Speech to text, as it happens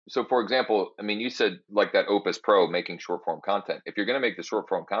So for example, I mean, you said like that Opus Pro making short form content. If you're going to make the short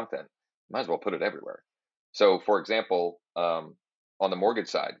form content, might as well put it everywhere. So for example, on the mortgage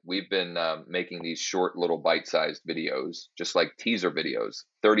side, we've been making these short little bite-sized videos, just like teaser videos,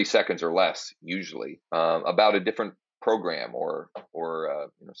 30 seconds or less, usually, about a different program or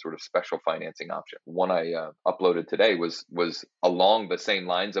sort of special financing option. One I uploaded today was along the same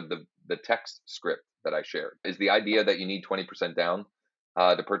lines of the text script that I shared. Is the idea that you need 20% down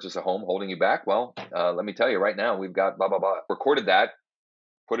to purchase a home holding you back? Well, let me tell you right now, we've got blah, blah, blah. Recorded that,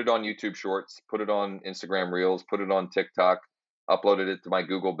 put it on YouTube Shorts, put it on Instagram Reels, put it on TikTok, uploaded it to my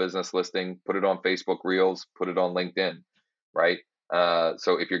Google business listing, put it on Facebook Reels, put it on LinkedIn, right?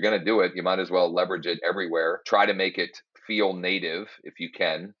 So if you're going to do it, you might as well leverage it everywhere. Try to make it feel native if you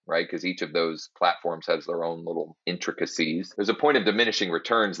can, right? Because each of those platforms has their own little intricacies. There's a point of diminishing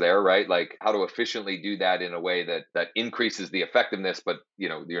returns there, right? Like how to efficiently do that in a way that increases the effectiveness, but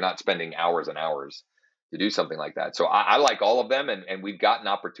you're not spending hours and hours to do something like that. So I like all of them, and we've gotten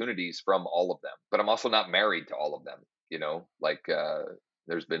opportunities from all of them, but I'm also not married to all of them.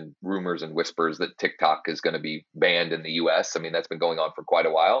 There's been rumors and whispers that TikTok is going to be banned in the US. I mean, that's been going on for quite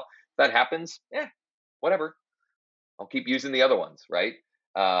a while. If that happens, whatever. I'll keep using the other ones, right?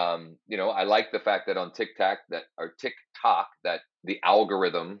 I like the fact that on TikTok that the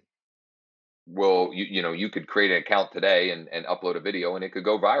algorithm will you could create an account today and upload a video and it could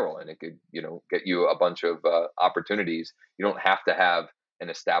go viral and it could get you a bunch of opportunities. You don't have to have an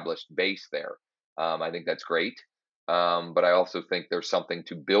established base there. I think that's great, but I also think there's something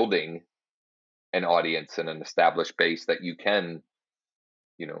to building an audience and an established base that you can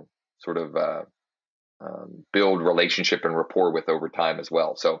sort of build relationship and rapport with over time as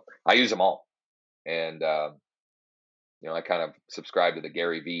well. So I use them all, and I kind of subscribe to the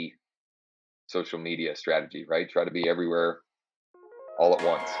Gary V social media strategy, right? Try to be everywhere all at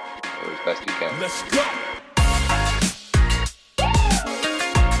once or as best you can. Let's go.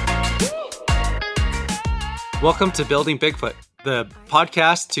 Welcome to Building Bigfoot, the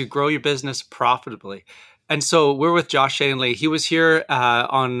podcast to grow your business profitably. And so we're with Josh Schoenly. He was here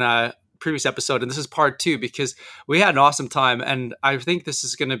on previous episode, and this is part 2 because we had an awesome time. And I think this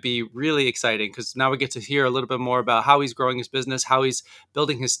is going to be really exciting because now we get to hear a little bit more about how he's growing his business, how he's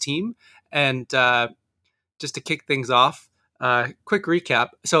building his team. And just to kick things off, quick recap.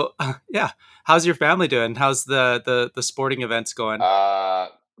 So how's your family doing? How's the sporting events going?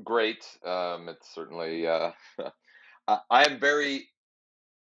 Great. It's certainly, I am very,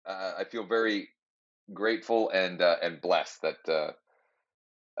 I feel very grateful and blessed that,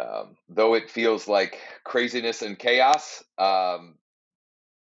 though it feels like craziness and chaos,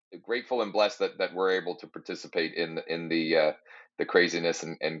 grateful and blessed that we're able to participate in the craziness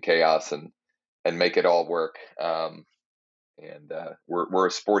and chaos and make it all work. We're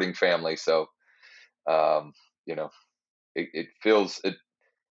a sporting family, so it feels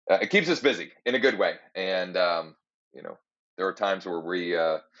it keeps us busy in a good way. And there are times where we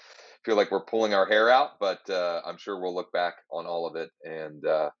feel like we're pulling our hair out, but I'm sure we'll look back on all of it and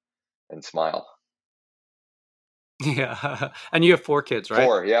smile. Yeah. And you have 4 kids, right?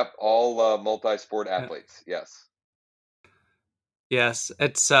 4, yep. All multi-sport athletes. Yes. Yes.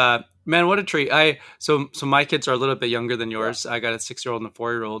 It's man, what a treat. So my kids are a little bit younger than yours. Yeah. I got a 6-year-old and a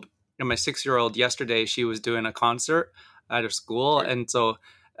 4-year-old. And my 6-year-old yesterday, she was doing a concert at her school. Sure. And so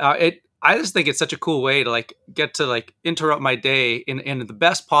I just think it's such a cool way to get to interrupt my day in the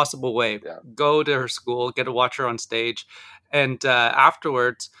best possible way. Yeah. Go to her school, get to watch her on stage. And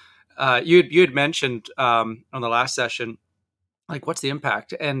afterwards, you had mentioned on the last session, what's the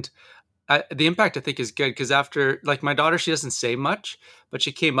impact? And the impact I think is good because after my daughter, she doesn't say much, but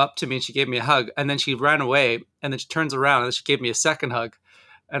she came up to me and she gave me a hug and then she ran away and then she turns around and then she gave me a second hug.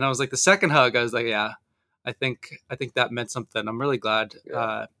 And I was like, the second hug, I was like, yeah, I think that meant something. I'm really glad.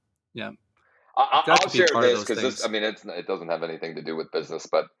 Yeah. I'll share this because it doesn't have anything to do with business,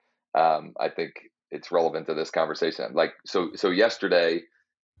 but I think it's relevant to this conversation. So yesterday,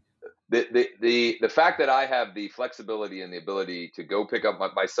 the fact that I have the flexibility and the ability to go pick up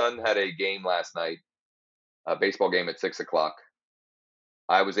my son had a game last night, a baseball game at 6:00.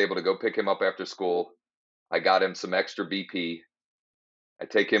 I was able to go pick him up after school. I got him some extra BP. I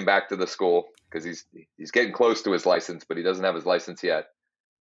take him back to the school because he's getting close to his license, but he doesn't have his license yet.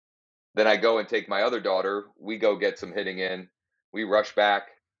 Then I go and take my other daughter. We go get some hitting in. We rush back.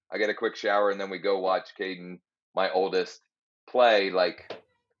 I get a quick shower, and then we go watch Caden, my oldest, play.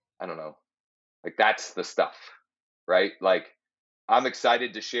 I don't know. That's the stuff, right? I'm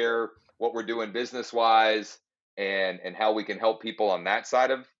excited to share what we're doing business-wise and how we can help people on that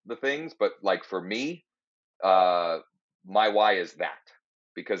side of the things. But for me, my why is that,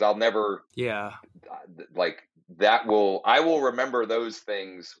 because I'll never Yeah. like I will remember those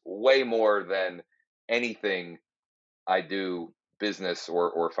things way more than anything I do business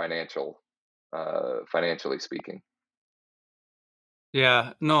or financially speaking.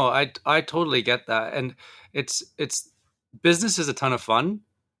 Yeah. No, I totally get that. And it's business is a ton of fun,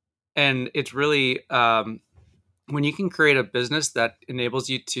 and it's really when you can create a business that enables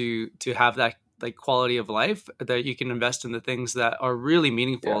you to have that like quality of life, that you can invest in the things that are really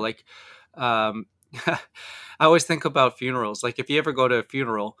meaningful. Yeah, Like I always think about funerals. Like if you ever go to a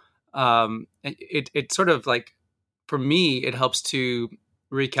funeral, it sort of like, for me, it helps to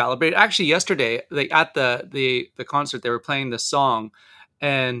recalibrate. Actually, yesterday, like at the concert, they were playing this song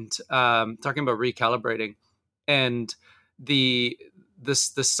and talking about recalibrating, and the the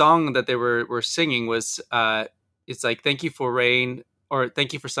song that they were singing was it's like, thank you for rain, or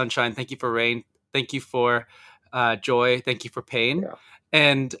thank you for sunshine, thank you for rain, thank you for joy, thank you for pain. yeah,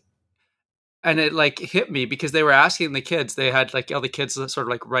 And and it like hit me because they were asking the kids. They had like all the kids sort of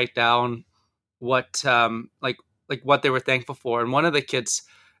like write down what like what they were thankful for, and one of the kids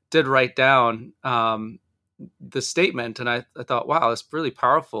did write down the statement, and I thought, wow, it's really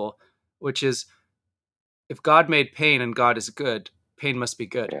powerful, which is, if God made pain and God is good, pain must be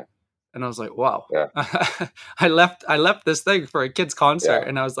good. yeah, And I was like, wow. yeah, I left this thing for a kids concert, yeah,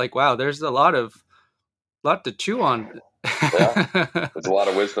 and I was like, wow, there's a lot to chew on. yeah. There's a lot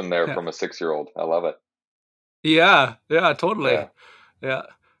of wisdom there Yeah. from a 6-year-old. I love it. Yeah, yeah, Yeah, totally. Yeah.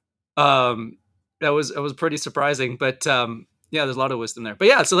 Um, that was pretty surprising, but yeah, there's a lot of wisdom there. But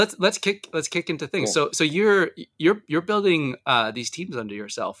yeah, so let's kick into things. yeah, So you're building these teams under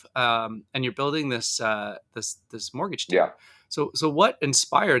yourself, and you're building this mortgage team. yeah. So what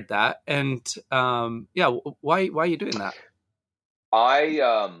inspired that, and yeah, why are you doing that?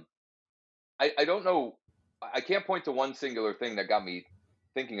 I I don't know. I can't point to one singular thing that got me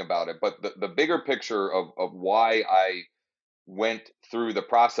thinking about it, but the bigger picture of why I went through the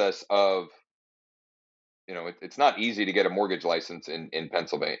process of, it's not easy to get a mortgage license in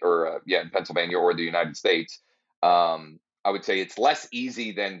Pennsylvania, or in Pennsylvania or the United States. I would say it's less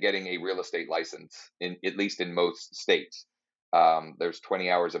easy than getting a real estate license, in at least in most states. There's 20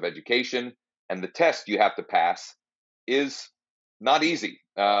 hours of education, and the test you have to pass is not easy.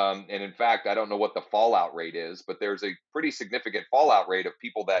 And in fact, I don't know what the fallout rate is, but there's a pretty significant fallout rate of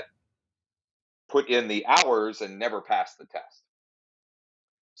people that put in the hours and never pass the test.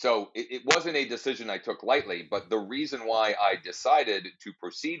 So it wasn't a decision I took lightly, but the reason why I decided to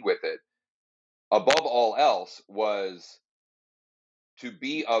proceed with it, above all else, was to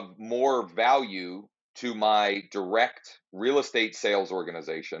be of more value to my direct real estate sales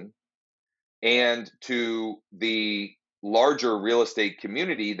organization and to the larger real estate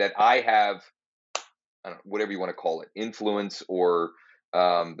community that I have, I don't know, whatever you want to call it, influence, or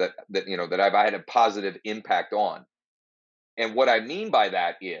that I've had a positive impact on. And what I mean by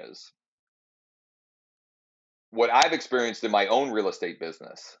that is, what I've experienced in my own real estate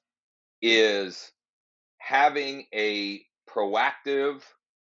business is having a proactive,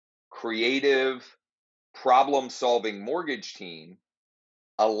 creative, problem solving mortgage team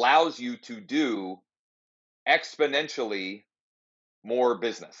allows you to do exponentially more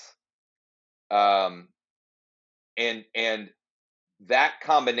business. Um, and that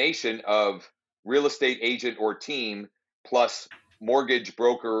combination of real estate agent or team plus mortgage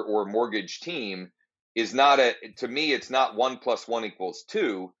broker or mortgage team is not to me, it's not 1 + 1 =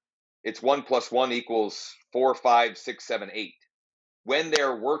 2. It's 1 + 1 = 4, 5, 6, 7, 8. When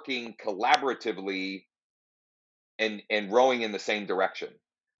they're working collaboratively and rowing in the same direction.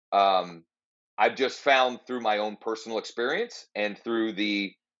 Um, I've just found through my own personal experience and through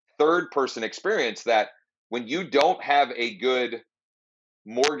the third person experience that when you don't have a good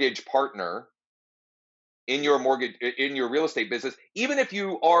mortgage partner in your real estate business, even if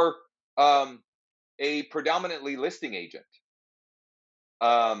you are um, a predominantly listing agent,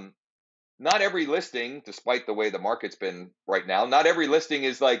 um, not every listing, despite the way the market's been right now, not every listing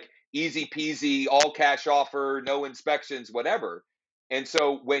is like easy peasy, all cash offer, no inspections, whatever. And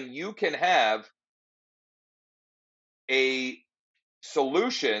so when you can have a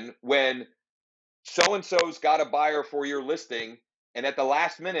solution, when so and so's got a buyer for your listing, and at the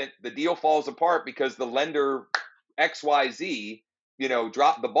last minute the deal falls apart because the lender XYZ,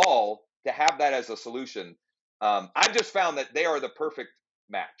 dropped the ball, to have that as a solution. I've just found that they are the perfect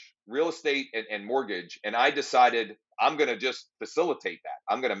match, real estate and mortgage. And I decided I'm going to just facilitate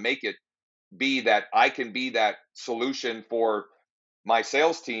that. I'm going to make it be that I can be that solution for my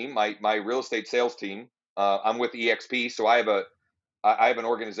sales team, my real estate sales team. I'm with EXP, so I have an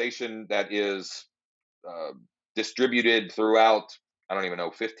organization that is uh, distributed throughout. I don't even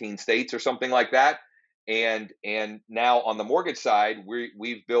know, 15 states or something like that. And now on the mortgage side,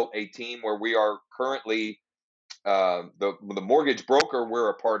 we've built a team where we are currently the mortgage broker we're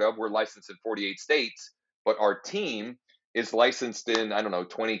a part of. We're licensed in 48 states, but our team is licensed in, I don't know,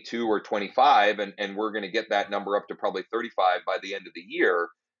 22 or 25, and we're going to get that number up to probably 35 by the end of the year.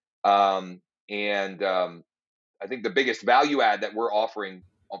 And I think the biggest value add that we're offering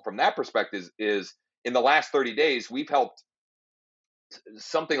from that perspective is in the last 30 days, we've helped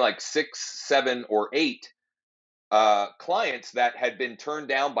something like 6, 7, or 8 clients that had been turned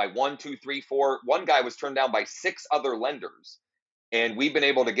down by 1, 2, 3, 4. One guy was turned down by 6 other lenders, and we've been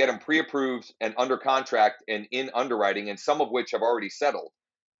able to get them pre-approved and under contract and in underwriting, and some of which have already settled.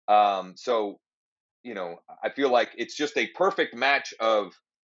 So, I feel like it's just a perfect match of.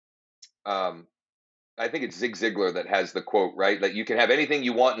 I think it's Zig Ziglar that has the quote, right? That you can have anything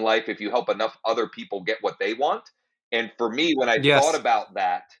you want in life if you help enough other people get what they want. And for me, when I thought Yes. about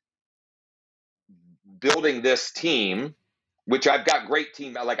that, building this team, which I've got great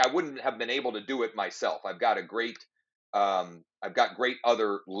team, like I wouldn't have been able to do it myself. I've got great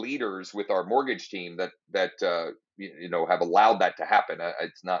other leaders with our mortgage team that have allowed that to happen.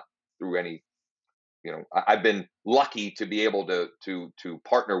 It's not through any, I've been lucky to be able to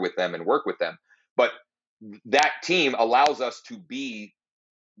partner with them and work with them. But that team allows us to be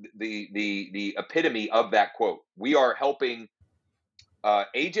the epitome of that quote. We are helping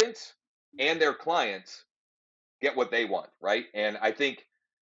agents and their clients get what they want, right? And I think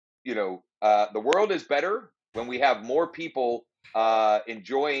the world is better when we have more people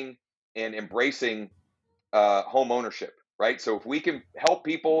enjoying and embracing home ownership, right? So if we can help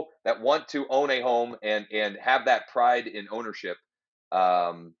people that want to own a home and have that pride in ownership,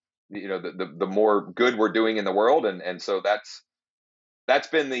 the more good we're doing in the world, and so that's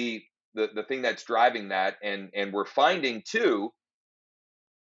been the thing that's driving that, and we're finding too,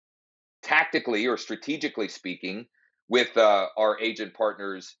 tactically or strategically speaking, with our agent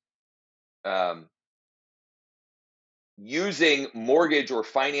partners, using mortgage or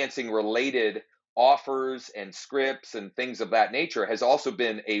financing related offers and scripts and things of that nature has also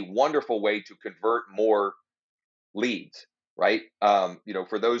been a wonderful way to convert more leads, right?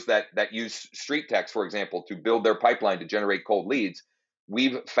 For those that use street text, for example, to build their pipeline to generate cold leads,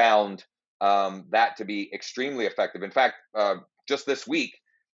 we've found that to be extremely effective. In fact, just this week,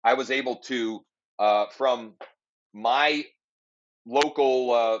 I was able to, from my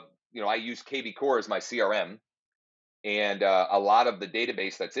local, I use KV Core as my CRM, and a lot of the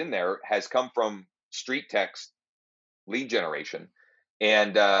database that's in there has come from street text lead generation.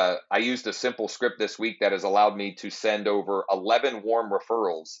 And I used a simple script this week that has allowed me to send over 11 warm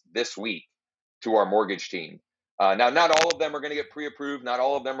referrals this week to our mortgage team. Now, not all of them are going to get pre-approved. Not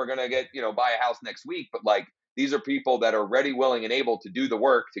all of them are going to get, buy a house next week. But like, these are people that are ready, willing, and able to do the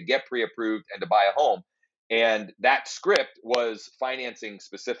work to get pre-approved and to buy a home. And that script was financing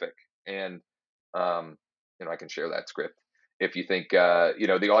specific. And, I can share that script if you think,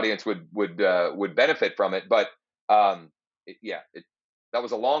 the audience would benefit from it. But that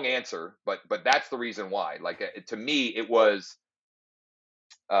was a long answer, but that's the reason why. Like, to me, it was.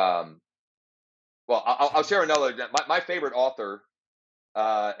 Well, I'll share another. My favorite author,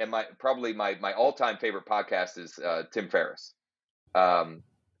 and my all-time favorite podcast is Tim Ferriss. I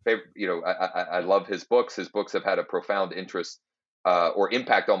love his books. His books have had a profound interest or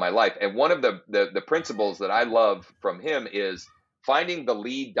impact on my life. And one of the principles that I love from him is finding the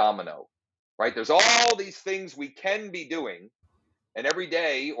lead domino. Right? There's all these things we can be doing, and every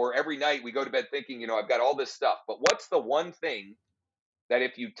day or every night we go to bed thinking, I've got all this stuff. But what's the one thing that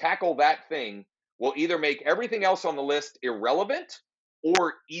if you tackle that thing will either make everything else on the list irrelevant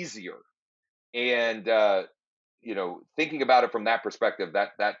or easier? And thinking about it from that perspective,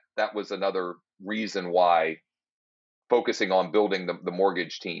 that was another reason why focusing on building the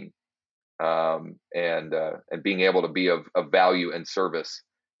mortgage team, and being able to be of value and service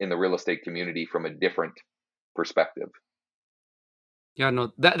in the real estate community from a different perspective. Yeah,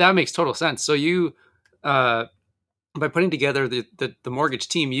 no, that makes total sense. So you, by putting together the mortgage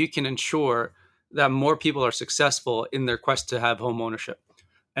team, you can ensure that more people are successful in their quest to have home ownership,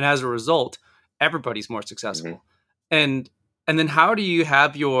 and as a result, everybody's more successful. Mm-hmm. And then how do you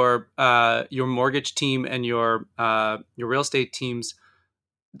have your mortgage team and your real estate teams?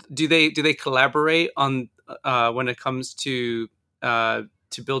 Do they collaborate on when it comes to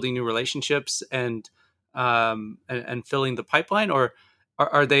building new relationships and filling the pipeline, or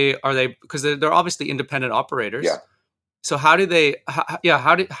are they because they're obviously independent operators? Yeah. So how do they?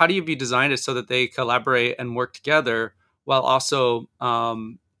 How do you design it so that they collaborate and work together while also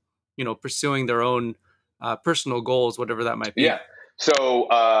pursuing their own personal goals, whatever that might be? Yeah.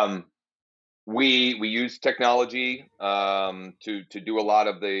 So we use technology to do a lot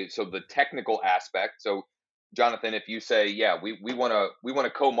of the technical aspect. So Jonathan, if you say, yeah, we want to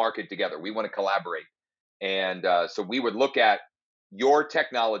co-market together, we want to collaborate, and so we would look at your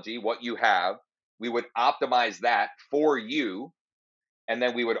technology, what you have, we would optimize that for you, and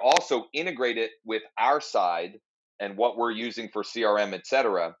then we would also integrate it with our side and what we're using for CRM, et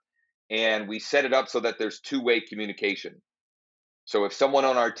cetera. And we set it up so that there's two-way communication. So if someone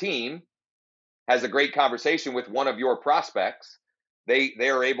on our team has a great conversation with one of your prospects, they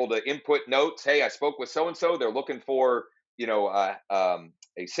are able to input notes. Hey, I spoke with so and so. They're looking for a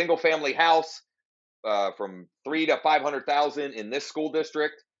single family house from 3 to 500,000 in this school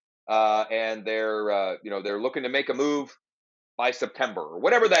district, and they're looking to make a move by September or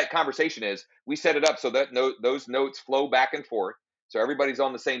whatever that conversation is. We set it up so that those notes flow back and forth, so everybody's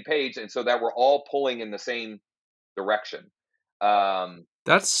on the same page, and so that we're all pulling in the same direction. Um,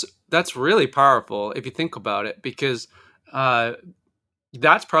 That's really powerful if you think about it, because uh,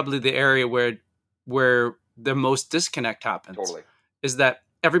 that's probably the area where the most disconnect happens, Totally. is that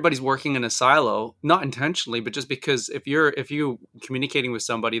everybody's working in a silo, not intentionally, but just because if you communicating with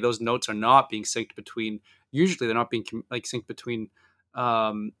somebody, those notes are not being synced between. Usually, they're not being like synced between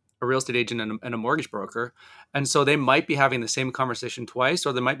um, a real estate agent and a mortgage broker, and so they might be having the same conversation twice,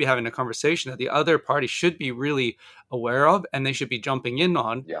 or they might be having a conversation that the other party should be really aware of and they should be jumping in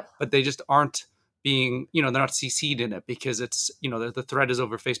on, Yeah. but they just aren't being, they're not CC'd in it because it's, the thread is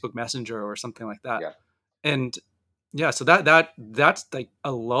over Facebook Messenger or something like that. Yeah. And yeah, so that's like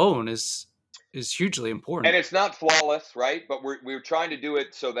alone is hugely And important. it's not flawless, right? But we're trying to do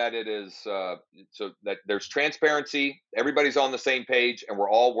it so that it is so that there's transparency, everybody's on the same page, and we're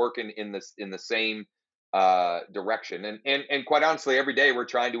all working in the same direction. And quite honestly, every day we're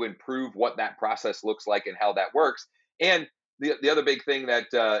trying to improve what that process looks like and how that works. And the other big thing that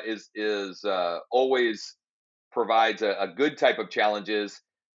is always provides a good type of challenge is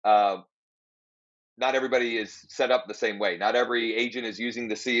uh, not everybody is set up the same way. Not every agent is using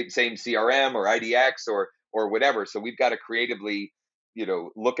the same CRM or IDX or whatever. So we've got to creatively,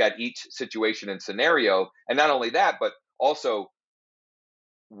 look at each situation and scenario, and not only that, but also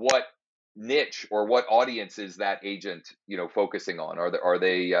what niche or what audience is that agent, focusing on? Are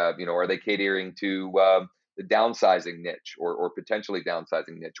they catering to the downsizing niche or potentially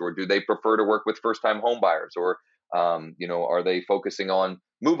downsizing niche, or do they prefer to work with first time home buyers, or are they focusing on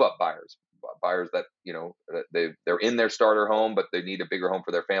move up buyers that they're in their starter home but they need a bigger home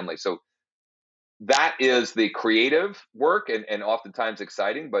for their family? So that is the creative work, and oftentimes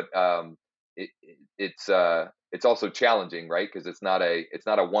exciting, but it's also challenging, right? Because it's not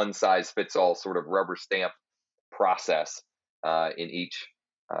a one size fits all sort of rubber stamp process in each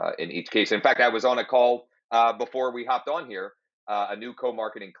case. In fact, I was on a call before we hopped on here, a new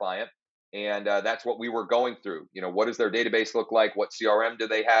co-marketing client, and that's what we were going through. What does their database look like? What CRM do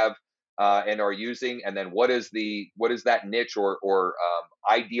they have and are using? And then what is that niche or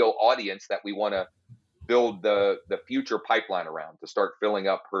ideal audience that we want to build the future pipeline around to start filling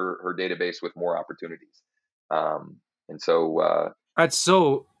up her database with more opportunities. And so That's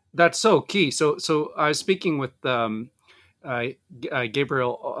so that's so key. So I was speaking with uh,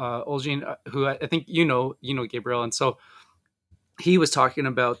 Gabriel Olgin, who I think you know Gabriel, and so he was talking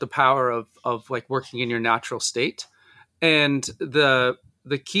about the power of like working in your natural state. And the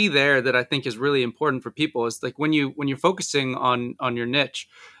key there that I think is really important for people is like when you're focusing on your niche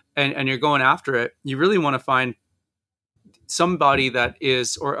and you're going after it, you really want to find somebody that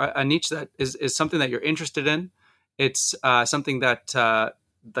is, or a niche that is something that you're interested in. It's something that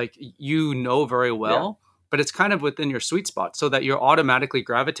like very yeah, well, but it's kind of within your sweet spot, so that you're automatically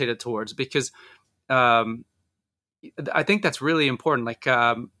gravitated towards. Because um, I think that's really important. Like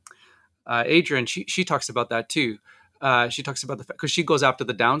Adrian, she talks about that too. She talks about the fact because she goes after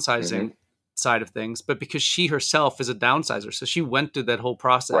the hmm downsizing side of things, but because she herself is a downsizer, so she went through that whole right,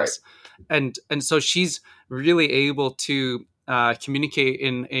 process, and so she's really able to communicate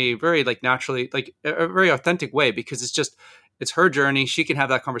in a very like naturally, like a very authentic way, because it's her journey. She can have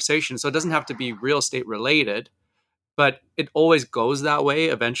that conversation, so it doesn't have to be real estate related, but it always goes that way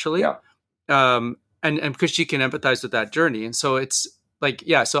eventually. yeah. And because she can empathize with that journey, and so it's like,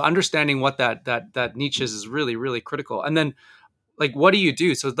 yeah, so understanding what that niche is really really critical. And then like, what do you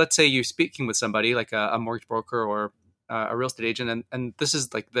do? So let's say you're speaking with somebody like a mortgage broker or a real estate agent, and this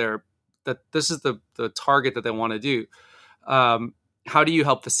is like this is the target that they want to do. um, how do you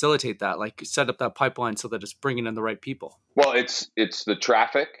help facilitate that, like set up that pipeline so that it's bringing in the right people? Well, it's the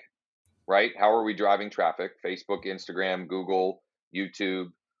traffic, right? How are we driving traffic? Facebook, Instagram, Google,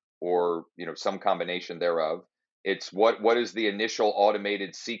 YouTube, or some combination thereof. It's what is the initial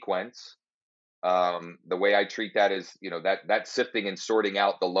automated sequence. The way I treat that is, that sifting and sorting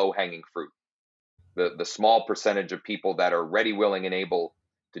out the low hanging fruit, the small percentage of people that are ready, willing, and able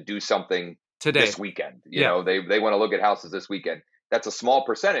to do something today. this weekend. Yeah. They want to look at houses this weekend. That's a small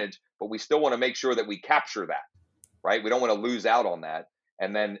percentage, but we still want to make sure that we capture that, right? We don't want to lose out on that.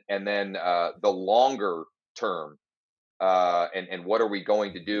 And then the longer term, and what are we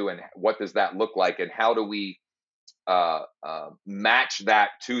going to do, and what does that look like, and how do we match that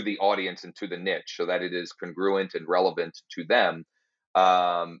to the audience and to the niche so that it is congruent and relevant to them,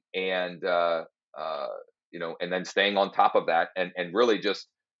 and and then staying on top of that, and really just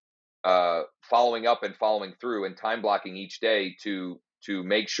following up and following through and time blocking each day to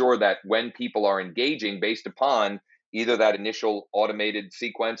make sure that when people are engaging based upon either that initial automated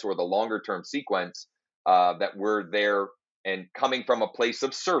sequence or the longer term sequence, that we're there and coming from a place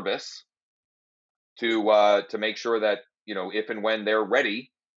of service to make sure that, if and when they're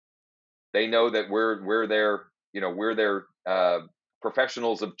ready, they know that we're their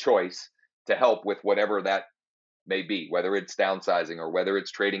professionals of choice to help with whatever that may be, whether it's downsizing or whether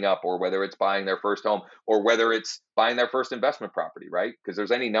it's trading up or whether it's buying their first home or whether it's buying their first investment property, right? Because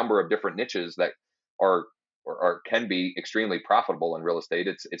there's any number of different niches that are or can be extremely profitable in real estate.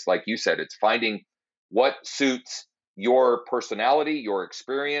 It's like you said, it's finding what suits your personality, your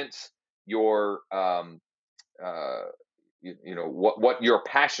experience, your what you're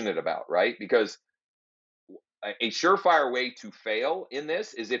passionate about, right? Because a surefire way to fail in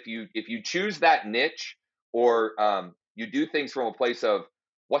this is if you choose that niche, or you do things from a place of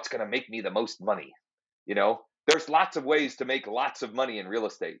what's going to make me the most money. There's lots of ways to make lots of money in real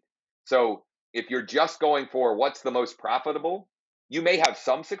estate. So if you're just going for what's the most profitable, you may have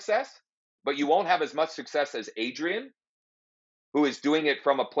some success, but you won't have as much success as Adrian, who is doing it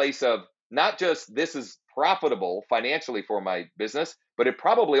from a place of not just this is profitable financially for my business, but it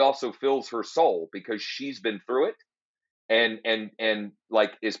probably also fills her soul because she's been through it and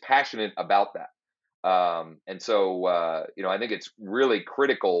like is passionate about that. And so I think it's really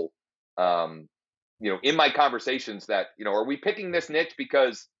critical, in my conversations that, are we picking this niche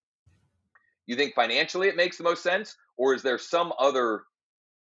because you think financially it makes the most sense, or is there some other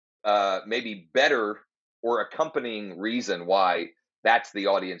maybe better or accompanying reason why that's the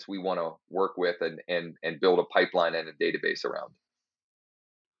audience we want to work with and build a pipeline and a database around?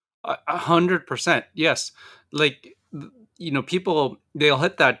 100%. Yes. Like, people, they'll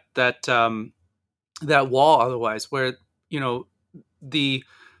hit that wall otherwise, where, you know, the,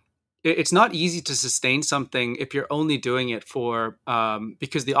 it's not easy to sustain something if you're only doing it for,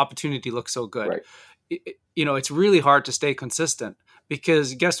 because the opportunity looks so good. Right. It's really hard to stay consistent,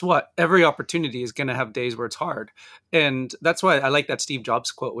 because guess what? Every opportunity is going to have days where it's hard. And that's why I like that Steve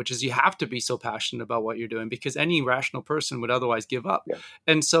Jobs quote, which is you have to be so passionate about what you're doing because any rational person would otherwise give up. Yeah.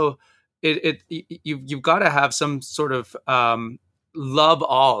 And so you've got to have some sort of love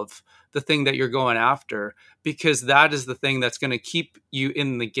of the thing that you're going after, because that is the thing that's going to keep you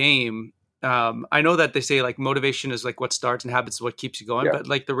in the game. I know that they say like motivation is like what starts and habits is what keeps you going. Yeah. But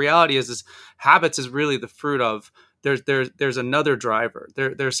like the reality is habits is really the fruit of there's another driver.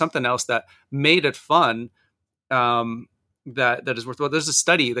 There's something else that made it fun. That is worthwhile. There's a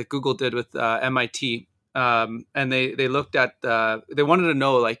study that Google did with MIT, and they looked at they wanted to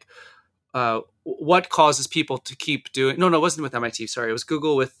know like what causes people to keep doing. No, it wasn't with MIT. Sorry, it was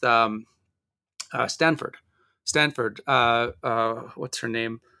Google with Stanford. What's her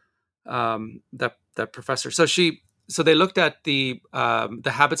name? That professor. So they looked at the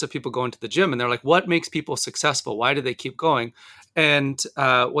habits of people going to the gym, and they're like, what makes people successful? Why do they keep going? And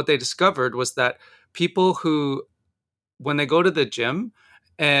what they discovered was that people who, when they go to the gym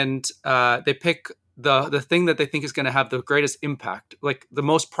and they pick the thing that they think is going to have the greatest impact, like the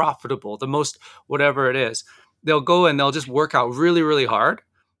most profitable, the most whatever it is, they'll go and they'll just work out really, really hard.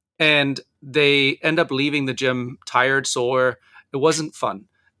 And they end up leaving the gym tired, sore. It wasn't fun.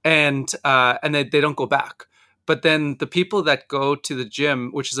 And they don't go back. But then the people that go to the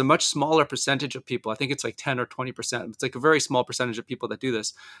gym, which is a much smaller percentage of people, I think it's like 10 or 20%. It's like a very small percentage of people that do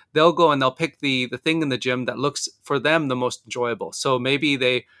this. They'll go and they'll pick the thing in the gym that looks for them the most enjoyable. So maybe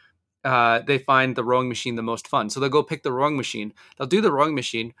they find the rowing machine the most fun. So they'll go pick the rowing machine. They'll do the rowing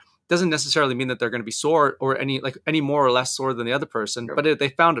machine. Doesn't necessarily mean that they're going to be sore or any more or less sore than the other person, Yep. but they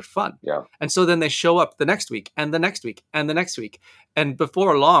found it fun. Yeah. And so then they show up the next week and the next week and the next week. And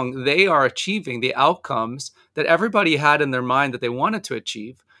before long, they are achieving the outcomes that everybody had in their mind that they wanted to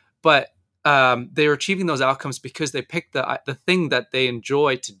achieve. But they're achieving those outcomes because they picked the thing that they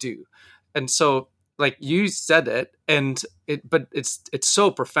enjoy to do. And so like you said it, and but it's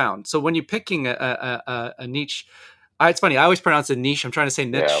so profound. So when you're picking a niche, it's funny. I always pronounce it niche. I'm trying to say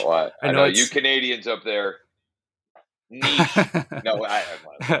Yeah, niche. well, I I know know you it's Canadians up there, niche. No,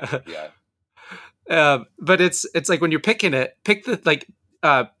 yeah, but it's like when you're picking it,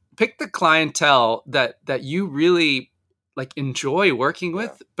 uh, pick the clientele that you really like enjoy working yeah,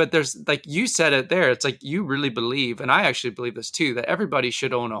 with. But there's like you said it there. It's like you really believe, and I actually believe this too, that everybody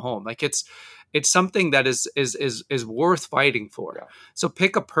should own a home. Like it's something that is worth fighting for. yeah, So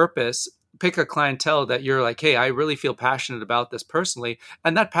pick a purpose. Pick a clientele that you're like, hey, I really feel passionate about this personally,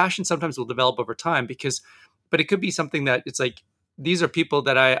 and that passion sometimes will develop over time because, but it could be something that it's like these are people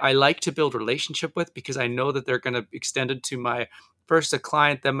that I like to build relationship with because I know that they're going to extend it to my first a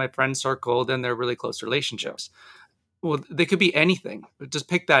client, then my friend circle, then they're really close yeah. relationships. Well, they could be anything. Just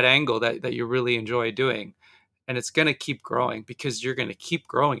pick that angle that you really enjoy doing, and it's going to keep growing because you're going to keep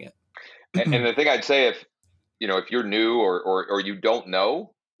growing it. And the thing I'd say, if if you're new or you don't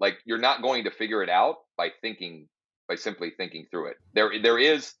know, like you're not going to figure it out by simply thinking through it. There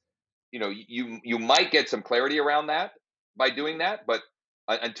is, you might get some clarity around that by doing that, but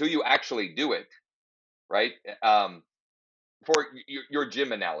until you actually do it, right? Um, for your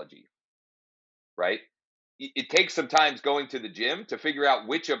gym analogy, right? It takes some time going to the gym to figure out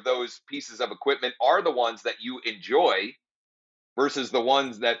which of those pieces of equipment are the ones that you enjoy versus the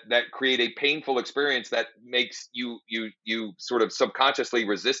ones that create a painful experience that makes you sort of subconsciously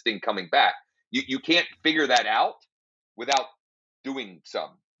resisting coming back. You can't figure that out without doing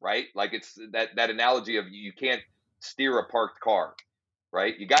some, right? Like it's that analogy of you can't steer a parked car,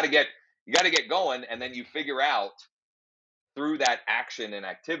 right? You got to get going, and then you figure out through that action and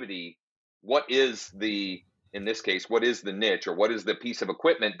activity what is the in this case what is the niche or what is the piece of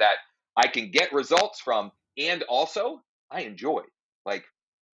equipment that I can get results from, and also I enjoy. Like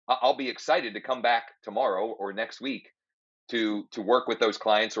I'll be excited to come back tomorrow or next week to work with those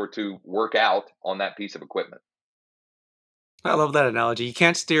clients or to work out on that piece of equipment. I love that analogy. You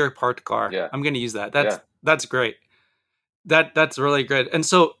can't steer a parked car. Yeah, I'm going to use that. yeah. That's great. That's really good. And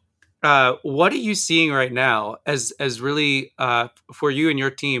so, what are you seeing right now as really for you and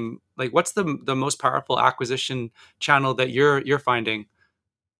your team? Like, what's the most powerful acquisition channel that you're finding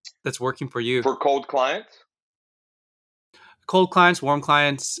that's working for you? For cold clients, Cold clients, warm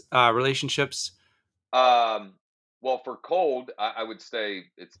clients, relationships. um, well, for cold, I would say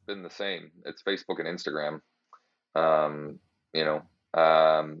it's been the same. It's Facebook and Instagram. Um, you know,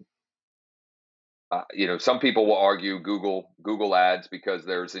 um, some people will argue Google ads because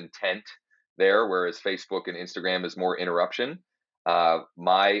there's intent there, whereas Facebook and Instagram is more interruption.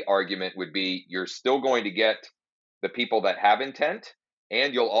 My argument would be you're still going to get the people that have intent,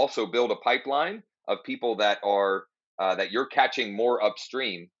 and you'll also build a pipeline of people that you're catching more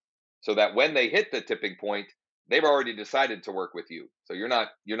upstream, so that when they hit the tipping point, they've already decided to work with you. So you're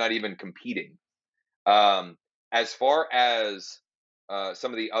not even competing. Um, as far as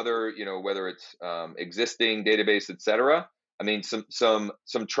some of the other, whether it's existing database, et cetera, I mean, some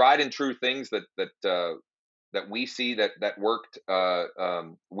tried and true things that we see that worked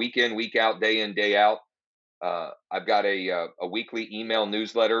week in, week out, day in, day out. I've got a weekly email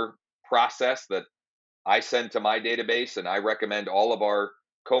newsletter process that I send to my database, and I recommend all of our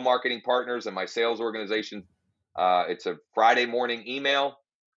co-marketing partners and my sales organization. It's a Friday morning email.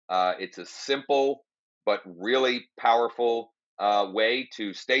 It's a simple but really powerful way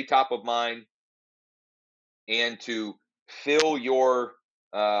to stay top of mind and to fill your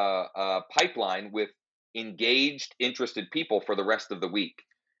pipeline with engaged, interested people for the rest of the week.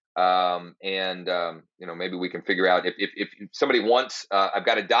 And maybe we can figure out if somebody wants. I've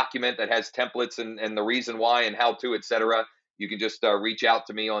got a document that has templates and the reason why and how to, etc. You can just reach out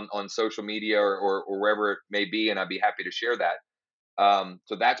to me on social media or wherever it may be, and I'd be happy to share that.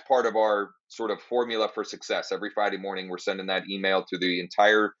 So that's part of our sort of formula for success. Every Friday morning, we're sending that email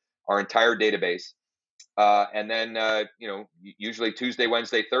to our entire database, and then usually Tuesday,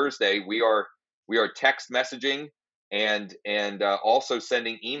 Wednesday, Thursday, we are text messaging and also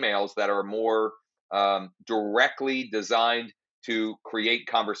sending emails that are more directly designed to create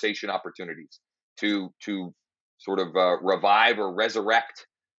conversation opportunities to sort of revive or resurrect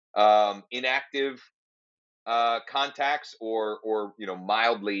inactive contacts or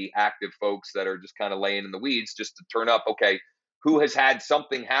mildly active folks that are just kind of laying in the weeds just to turn up. Okay, who has had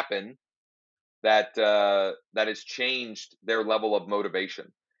something happen that has changed their level of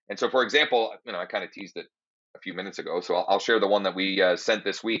motivation? And so, for example, I kind of teased it a few minutes ago, so I'll share the one that we sent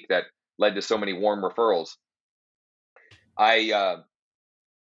this week that led to so many warm referrals. I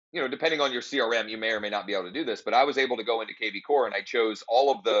depending on your CRM, you may or may not be able to do this, but I was able to go into KV Core and I chose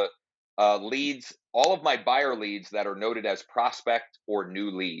all of leads, all of my buyer leads that are noted as prospect or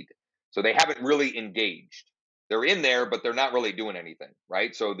new lead. So they haven't really engaged. They're in there, but they're not really doing anything,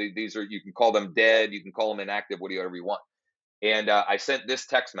 right? So these are, you can call them dead, you can call them inactive, whatever you want. And I sent this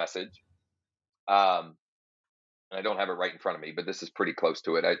text message. Um, I don't have it right in front of me, but this is pretty close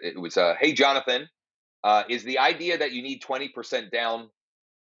to it. It was, hey, Jonathan, is the idea that you need 20% down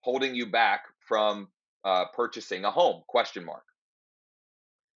holding you back from purchasing a home? Question mark.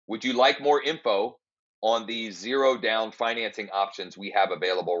 Would you like more info on the zero down financing options we have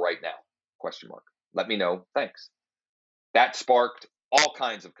available right now? Question mark. Let me know. Thanks. That sparked all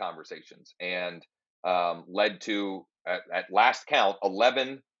kinds of conversations and led to, at last count,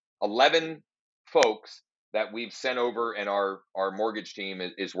 11 folks that we've sent over, and our mortgage team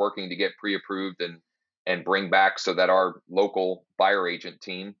is working to get pre-approved and bring back so that our local buyer agent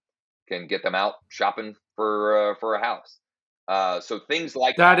team can get them out shopping for a house. So things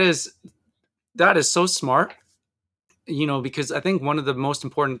like That that. is so smart. Because I think one of the most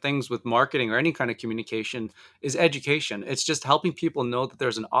important things with marketing or any kind of communication is education. It's just helping people know that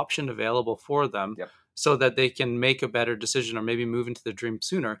there's an option available for them Yep. so that they can make a better decision or maybe move into the dream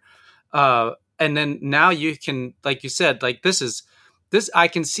sooner. And then now you can, like you said, like this, I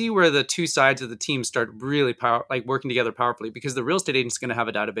can see where the two sides of the team start really working together powerfully, because the real estate agent's going to have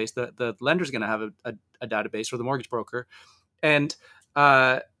a database, the lender's going to have a database, or the mortgage broker. And,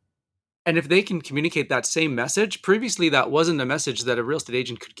 uh, and if they can communicate that same message, previously that wasn't a message that a real estate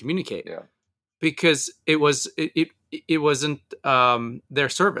agent could communicate, Yeah. because it wasn't their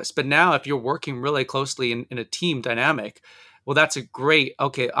service. But now, if you're working really closely in a team dynamic, well, that's a great.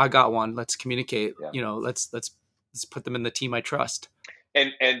 Okay, I got one. Let's communicate. Yeah. Let's put them in the team I trust.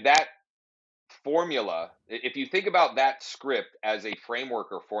 And that formula, if you think about that script as a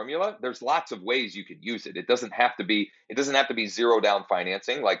framework or formula, there's lots of ways you could use it. It doesn't have to be zero down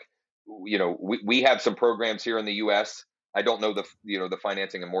financing. Like, we have some programs here in the US. I don't know the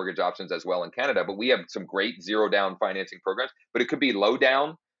financing and mortgage options as well in Canada, but we have some great zero down financing programs. But it could be low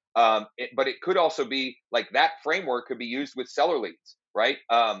down. But it could also be like, that framework could be used with seller leads, right?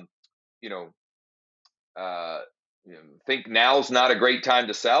 You know, uh, think now's not a great time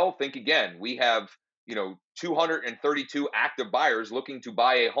to sell. Think again. We have 232 active buyers looking to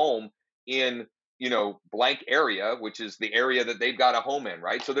buy a home in blank area, which is the area that they've got a home in,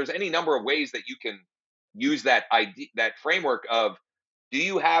 right? So there's any number of ways that you can use that idea, that framework of, do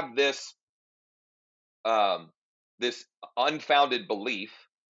you have this unfounded belief,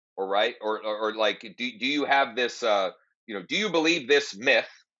 or right, or like, do you have this do you believe this myth,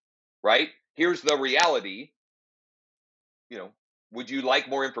 right? Here's the reality. Would you like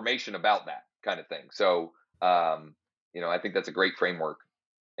more information about that kind of thing? So, I think that's a great framework.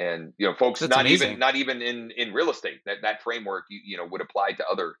 And, folks, That's amazing. not even in real estate, that framework, would apply to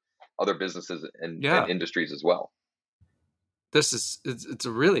other businesses and Yeah, industries as well. it's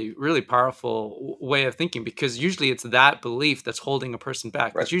a really, really powerful way of thinking, because usually it's that belief that's holding a person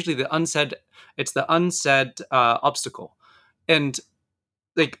back. Right. It's usually it's the unsaid obstacle. And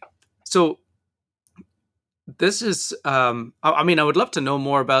like, so this is, I mean, I would love to know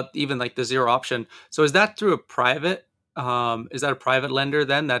more about even like the zero option. So is that through a private, is that a private lender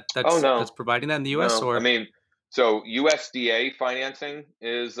then Oh, that's no, providing that in the US, no. I or? mean, so USDA financing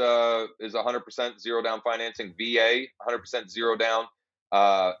is 100% zero down financing. VA 100% zero down.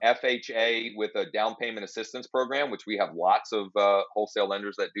 FHA with a down payment assistance program, which we have lots of wholesale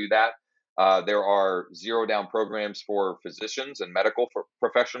lenders that do that. There are zero down programs for physicians and medical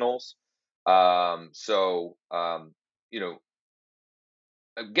professionals. So, you know,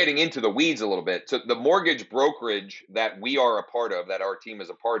 getting into the weeds a little bit. So the mortgage brokerage that we are a part of, that our team is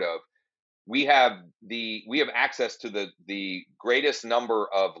a part of, we have access to the greatest number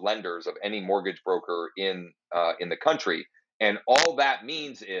of lenders of any mortgage broker in the country, and all that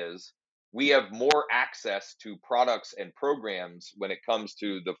means is we have more access to products and programs when it comes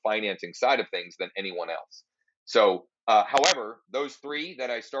to the financing side of things than anyone else. So, however, those three that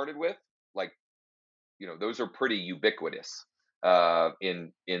I started with, like, those are pretty ubiquitous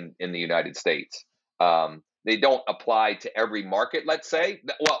in the United States. They don't apply to every market, let's say.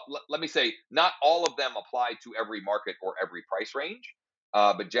 Well, let me say, not all of them apply to every market or every price range.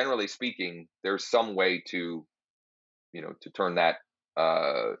 But generally speaking, there's some way to turn that.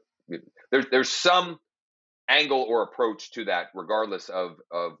 There's some angle or approach to that, regardless of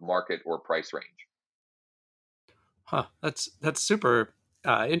market or price range. Huh, that's super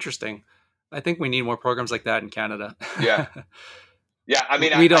interesting. I think we need more programs like that in Canada. Yeah. Yeah, I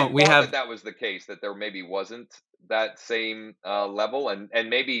mean, We I don't. We thought that have. that was the case, that there maybe wasn't that same level, and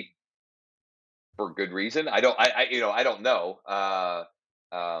maybe for good reason. I don't know.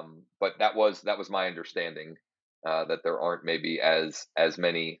 But that was my understanding, that there aren't maybe as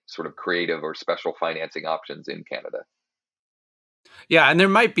many sort of creative or special financing options in Canada. Yeah, and there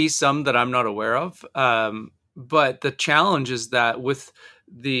might be some that I'm not aware of. But the challenge is that with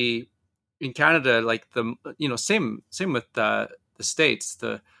the in Canada, like the same with the states,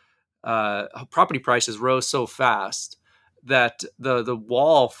 the property prices rose so fast that the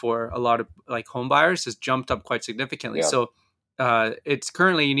wall for a lot of like home buyers has jumped up quite significantly. Yeah, So it's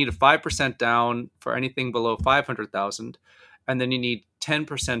currently you need a 5% down for anything below 500,000, and then you need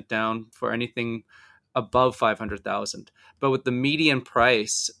 10% down for anything above 500,000. But with the median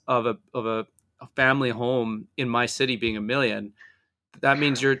price of a family home in my city being 1 million, that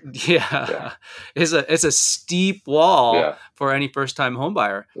means you're yeah, yeah, it's a steep wall yeah, for any first time home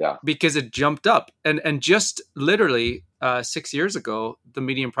buyer yeah, because it jumped up and just literally 6 years ago the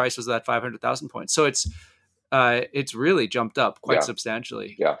median price was at 500,000 points, so it's really jumped up quite yeah,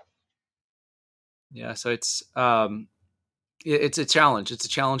 substantially. yeah, Yeah, so it's a challenge. It's a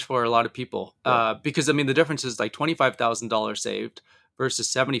challenge for a lot of people, yeah, because I mean the difference is like $25,000 saved versus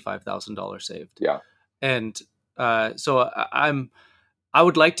 $75,000 saved, yeah, and so I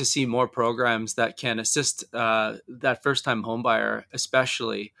would like to see more programs that can assist that first time homebuyer,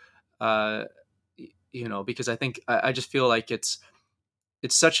 especially, uh, because I just feel like it's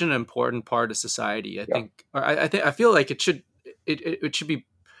such an important part of society. I yeah, think, or I feel like it should be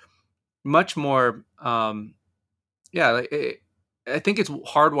much more. Yeah, like I think it's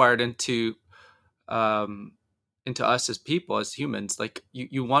hardwired um, into us as people, as humans. Like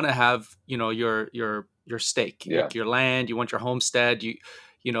you want to have, your stake, yeah, like your land. You want your homestead.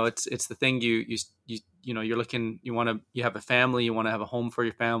 It's the thing you're looking. You have a family. You want to have a home for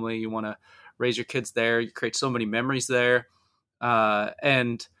your family. You want to raise your kids there. You create so many memories there.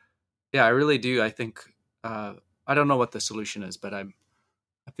 And yeah, I really do. I think I don't know what the solution is, but I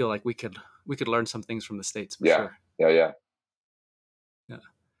feel like we could learn some things from the States for yeah, sure. yeah, yeah. Yeah.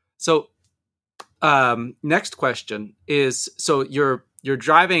 So next question is, so you're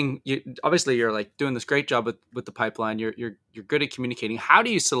driving, obviously you're like doing this great job with the pipeline, you're good at communicating. How do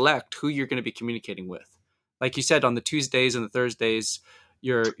you select who you're going to be communicating with? Like you said, on the Tuesdays and the Thursdays,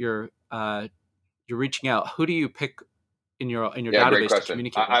 you're reaching out. Who do you pick in your Yeah, great database to question.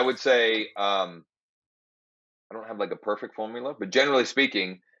 communicate I with? would say, I don't have like a perfect formula, but generally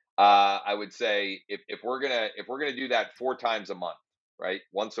speaking, I would say if we're gonna do that 4 times a month, right,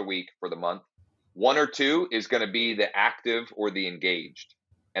 once a week for the month, one or two is going to be the active or the engaged,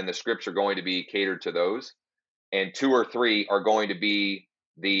 and the scripts are going to be catered to those, and two or three are going to be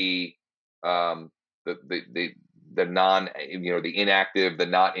the um, the non, the inactive, the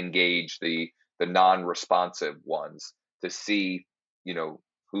not engaged, the non-responsive ones, to see, you know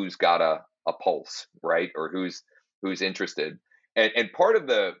who's got a pulse, right, or who's interested. And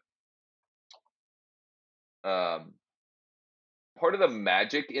um, part of the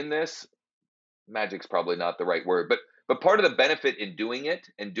magic in this, magic's probably not the right word, but part of the benefit in doing it,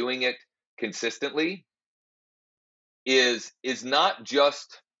 and doing it consistently, is not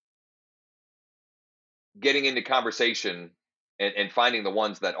just getting into conversation, and finding the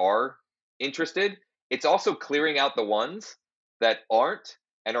ones that are interested. It's also clearing out the ones that aren't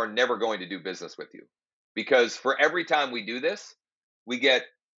and are never going to do business with you. Because for every time we do this, we get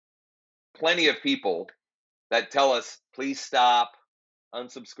plenty of people that tell us, please stop,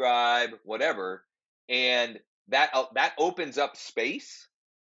 unsubscribe, whatever. And that opens up space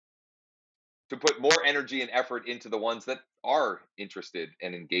to put more energy and effort into the ones that are interested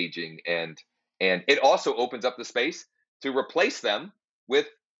and engaging, and it also opens up the space to replace them with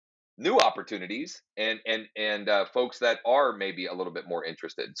new opportunities, and folks that are maybe a little bit more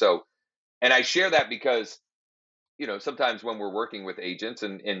interested. So, and I share that because, sometimes when we're working with agents,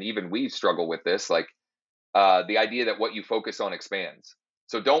 and even we struggle with this, like, the idea that what you focus on expands.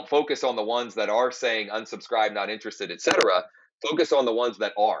 So don't focus on the ones that are saying unsubscribe, not interested, etc. Focus on the ones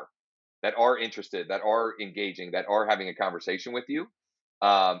that are interested, that are engaging, that are having a conversation with you,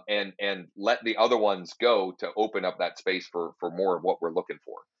 and let the other ones go to open up that space for more of what we're looking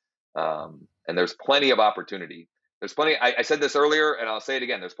for. And there's plenty of opportunity. There's plenty. I said this earlier, and I'll say it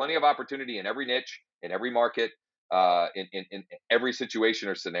again. There's plenty of opportunity in every niche, in every market, in every situation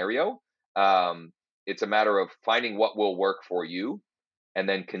or scenario. It's a matter of finding what will work for you, and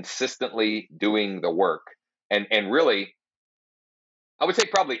then consistently doing the work. And really, I would say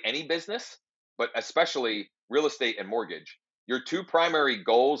probably any business, but especially real estate and mortgage. Your two primary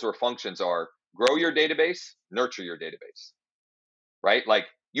goals or functions are grow your database, nurture your database, right? Like,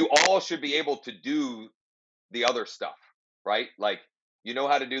 you all should be able to do the other stuff, right? Like, you know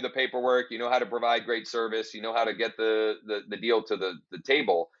how to do the paperwork, you know how to provide great service, you know how to get the deal to the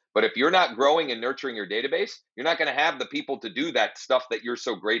table. But if you're not growing and nurturing your database, you're not going to have the people to do that stuff that you're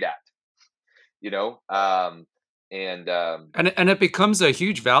so great at, you know? And And it becomes a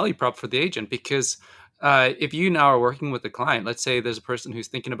huge value prop for the agent because if you now are working with a client, let's say there's a person who's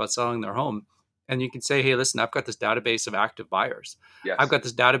thinking about selling their home, and you can say, "Hey, listen, I've got this database of active buyers. I've yes, got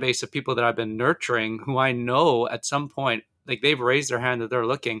this database of people that I've been nurturing who I know at some point, like they've raised their hand that they're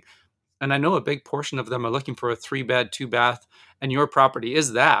looking, and I know a big portion of them are looking for a 3 bed, 2 bath, and your property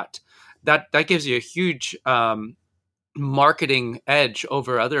is that. That gives you a huge marketing edge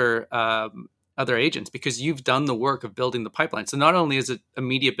over other agents because you've done the work of building the pipeline. So not only is it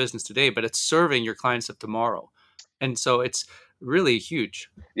immediate business today, but it's serving your clients of tomorrow, and so it's really huge.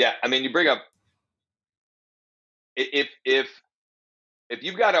 yeah. I mean, you bring up if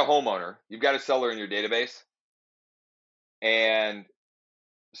you've got a homeowner, you've got a seller in your database, and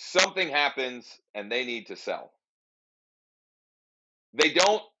something happens and they need to sell, they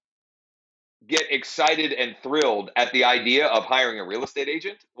don't get excited and thrilled at the idea of hiring a real estate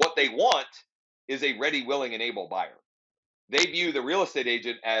agent. What they want is a ready, willing, and able buyer. They view the real estate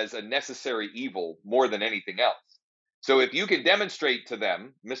agent as a necessary evil more than anything else. So if you can demonstrate to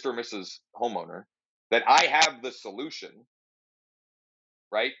them, Mr. or Mrs. Homeowner, that I have the solution,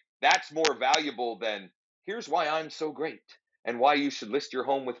 right? That's more valuable than here's why I'm so great and why you should list your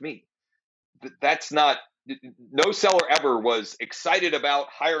home with me. That's not, no seller ever was excited about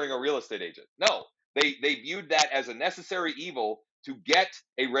hiring a real estate agent. No, they viewed that as a necessary evil to get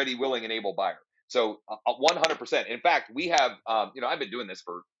a ready, willing, and able buyer. So 100%. In fact, we have, I've been doing this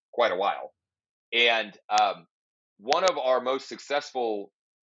for quite a while, and one of our most successful,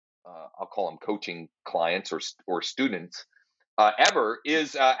 I'll call them coaching clients or students ever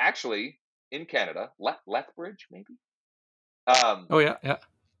is actually in Canada, Lethbridge, maybe. Um, Oh yeah, yeah.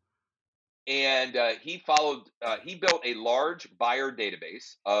 and he built a large buyer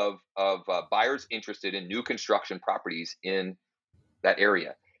database of buyers interested in new construction properties in that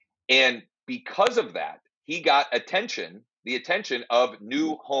area, and because of that, he got the attention of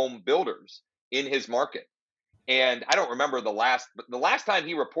new home builders in his market. And I don't remember the last time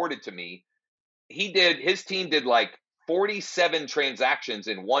he reported to me, his team did like 47 transactions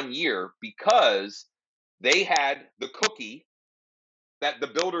in 1 year because they had the cookie that the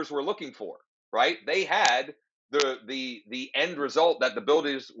builders were looking for, right? They had the end result that the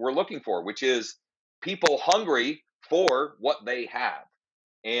builders were looking for, which is people hungry for what they have.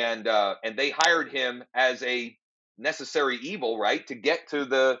 And they hired him as a necessary evil, right, to get to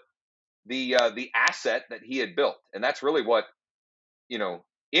the asset that he had built. And that's really what,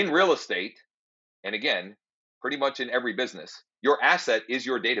 in real estate, and again, pretty much in every business, your asset is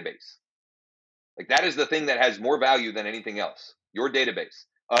your database. Like that is the thing that has more value than anything else. Your database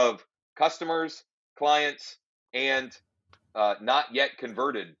of customers, clients, and not yet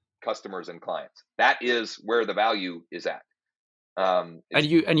converted customers and clients. That is where the value is at. And It's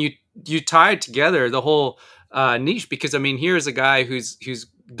you tied together the whole niche because I mean here's a guy who's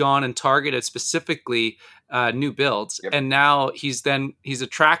gone and targeted specifically new builds, Yep, and now he's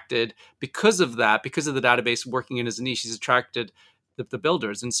attracted because of that, because of the database working in his niche, he's attracted the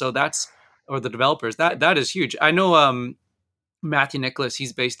builders, and so that's or the developers. yep, That is huge. I know Matthew Nicholas,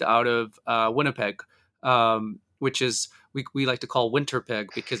 he's based out of Winnipeg, which is we like to call Winterpeg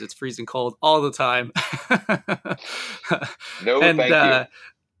because it's freezing cold all the time. no, and thank you.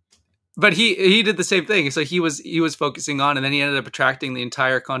 but he did the same thing. So he was focusing on, and then he ended up attracting the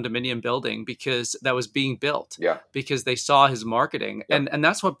entire condominium building because that was being built Yeah, because they saw his marketing, yep, and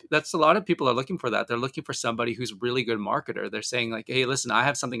that's a lot of people are looking for that. They're looking for somebody who's really good marketer. They're saying like, hey, listen, I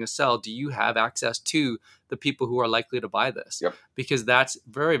have something to sell. Do you have access to the people who are likely to buy this? yep, Because that's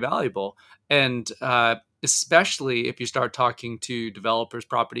very valuable, and especially if you start talking to developers,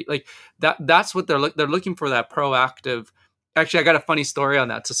 property like that. That's what they're looking for. That proactive. Actually, I got a funny story on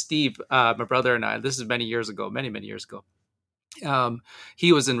that. So Steve, my brother and I, this is many years ago, many years ago.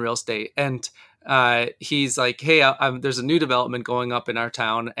 He was in real estate, and he's like, "Hey, there's a new development going up in our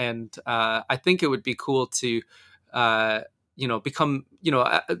town, and I think it would be cool to, become,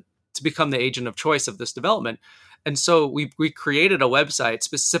 to become the agent of choice of this development." And so we created a website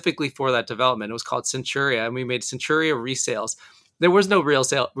specifically for that development. It was called Centuria, and we made Centuria resales. There was no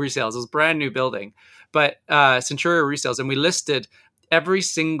resales; it was a brand new building, but Centuria resales, and we listed every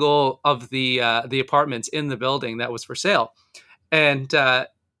single of the apartments in the building that was for sale, and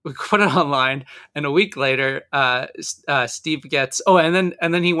we put it online. And a week later, Steve gets and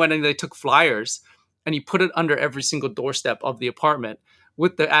then he went and they took flyers, and he put it under every single doorstep of the apartment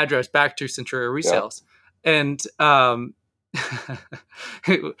with the address back to Centuria yeah, resales, and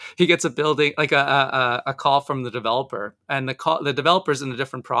he gets a building like a call from the developer, and the developer's in a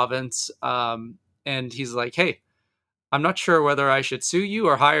different province, and he's like, "Hey, I'm not sure whether I should sue you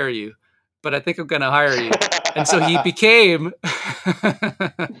or hire you, but I think I'm going to hire you." And so he became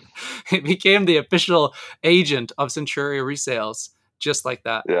he became the official agent of Centuria Resales, just like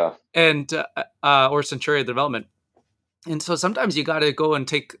that, Yeah. and or Centuria Development. And so sometimes you got to go and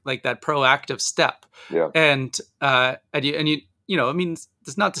take like that proactive step, Yeah. and I mean,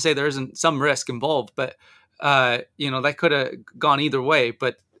 it's not to say there isn't some risk involved, but that could have gone either way,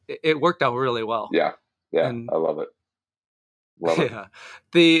 but it worked out really well. Yeah. Yeah. And I love it. Love it. yeah,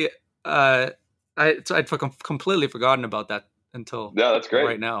 the I'd completely forgotten about that until Yeah, that's great.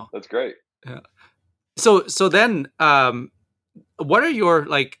 right now. That's great. Yeah. So then, what are your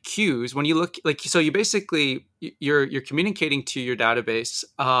like cues when you look like? So you basically you're communicating to your database.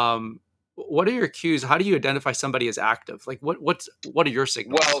 What are your cues? How do you identify somebody as active? Like what are your Well,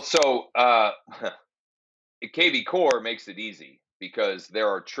 signals? so KB Core makes it easy because there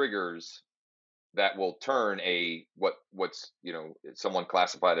are triggers that will turn what's someone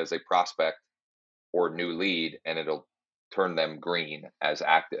classified as a prospect or new lead, and it'll turn them green as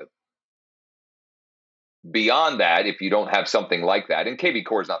active. Beyond that, if you don't have something like that, and KB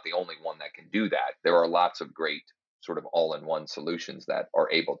Core is not the only one that can do that, there are lots of great sort of all-in-one solutions that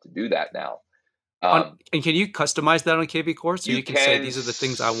are able to do that now. And can you customize that on KV Core so You you can say can these are the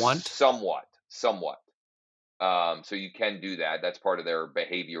things I want? somewhat. So you can do that. That's part of their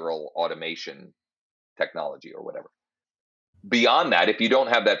behavioral automation technology or whatever. Beyond that, if you don't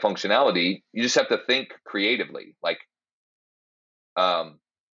have that functionality, you just have to think creatively, like, and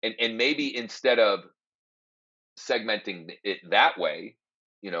maybe instead of segmenting it that way,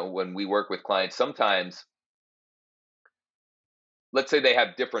 when we work with clients, sometimes, let's say they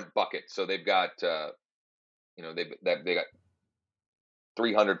have different buckets. So they've got, they got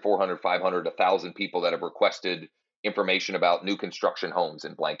 300, 400, 500, 1,000 people that have requested information about new construction homes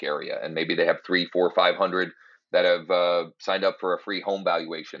in blank area. And maybe they have 3, 4, 500 that have signed up for a free home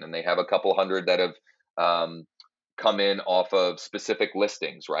valuation. And they have a couple hundred that have come in off of specific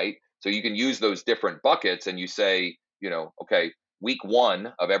listings, right? So you can use those different buckets and you say, okay, week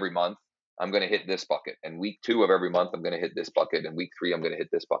 1 of every month, I'm going to hit this bucket. And week 2 of every month, I'm going to hit this bucket. And week 3, I'm going to hit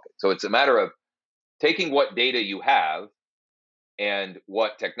this bucket. So it's a matter of taking what data you have and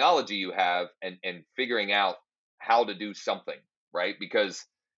what technology you have, and figuring out how to do something, right? Because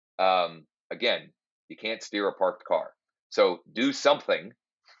again, you can't steer a parked car. So do something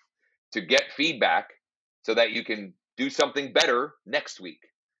to get feedback so that you can do something better next week.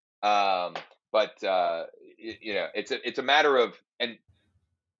 But it's a matter of, and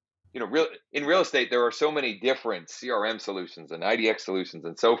in real estate, there are so many different CRM solutions and IDX solutions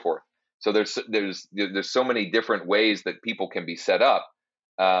and so forth. So there's so many different ways that people can be set up,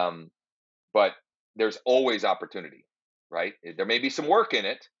 but there's always opportunity, right? There may be some work in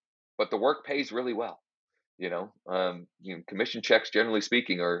it, but the work pays really well. Commission checks, generally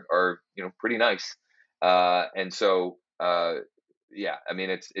speaking, are pretty nice, and so yeah, I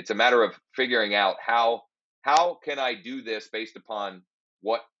mean, it's a matter of figuring out how can I do this based upon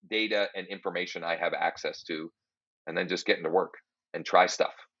what data and information I have access to, and then just getting to work and try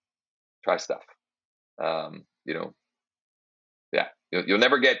stuff. Um, you know, yeah, you'll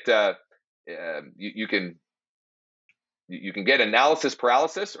never get. You can get analysis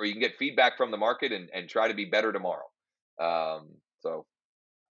paralysis, or you can get feedback from the market and try to be better tomorrow. So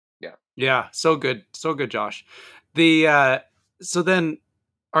yeah. Yeah, so good, Josh. The so then,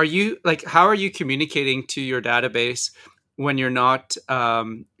 are you like how are you communicating to your database when you're not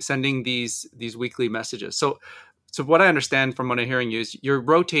sending these weekly messages? So what I understand from what I'm hearing you is you're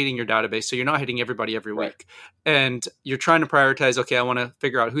rotating your database, so you're not hitting everybody every Right. week, and you're trying to prioritize. Okay, I want to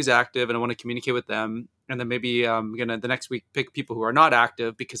figure out who's active, and I want to communicate with them, and then maybe I'm gonna the next week pick people who are not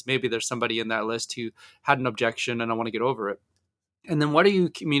active because maybe there's somebody in that list who had an objection, and I want to get over it. And then what are you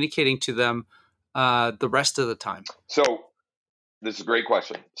communicating to them the rest of the time? So this is a great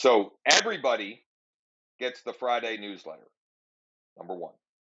question. So everybody gets the Friday newsletter, number one.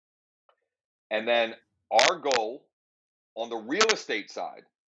 And then our goal on the real estate side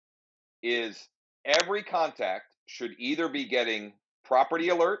is every contact should either be getting property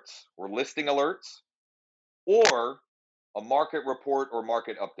alerts or listing alerts, or a market report or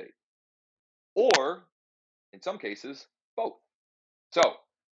market update, or in some cases, both. So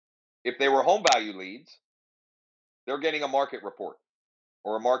if they were home value leads, they're getting a market report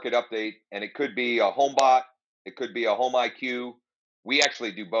or a market update, and it could be a home bot, it could be a home IQ. We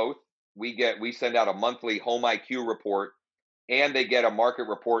actually do both. We send out a monthly home IQ report, and they get a market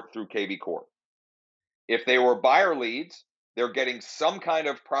report through KV Core. If they were buyer leads, they're getting some kind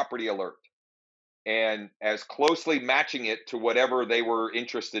of property alert and as closely matching it to whatever they were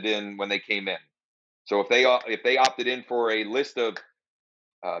interested in when they came in. So if they opted in for a list of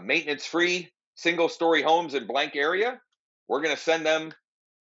maintenance-free single-story homes in blank area, we're going to send them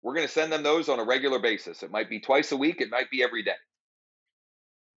those on a regular basis. It might be twice a week. It might be every day.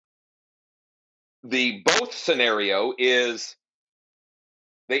 The both scenario is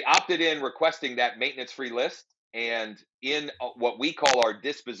they opted in requesting that maintenance-free list, and in what we call our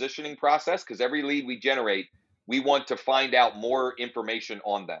dispositioning process, because every lead we generate, we want to find out more information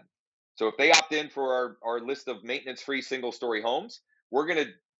on them. So if they opt in for our list of maintenance-free single-story homes, we're going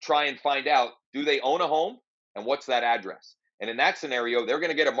to try and find out, do they own a home and what's that address? And in that scenario, they're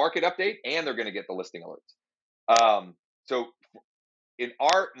going to get a market update and they're going to get the listing alerts. So in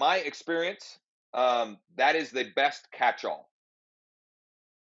my experience, that is the best catch-all.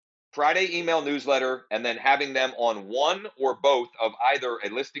 Friday email newsletter, and then having them on one or both of either a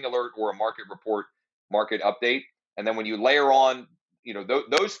listing alert or a market report, market update. And then when you layer on,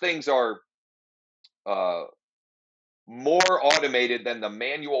 those things are more automated than the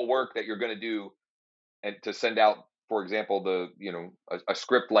manual work that you're going to do and to send out, for example, a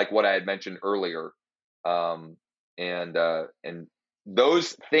script like what I had mentioned earlier. And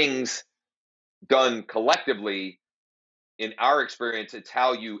those things done collectively, in our experience, it's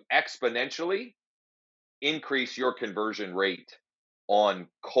how you exponentially increase your conversion rate on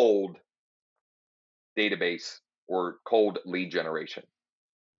cold database or cold lead generation.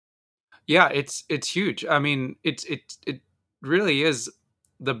 Yeah, it's huge. I mean, it really is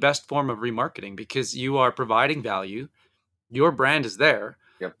the best form of remarketing because you are providing value. Your brand is there.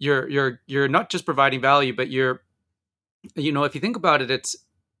 Yep. You're not just providing value, but you're, if you think about it, it's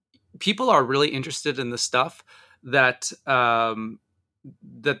people are really interested in the stuff that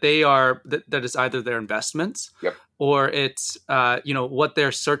that is either their investments, yep, or it's what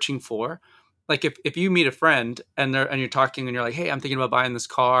they're searching for. Like if you meet a friend and you're talking and you're like, hey, I'm thinking about buying this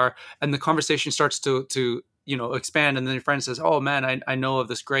car, and the conversation starts to expand, and then your friend says, oh man, I know of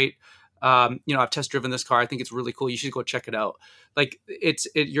this great I've test driven this car, I think it's really cool, you should go check it out. Like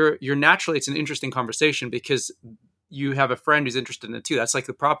you're naturally, it's an interesting conversation because you have a friend who's interested in it too. That's like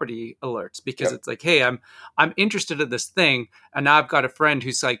the property alerts, because yep, it's like, hey, I'm interested in this thing, and now I've got a friend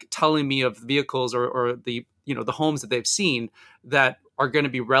who's like telling me of vehicles or the the homes that they've seen that are going to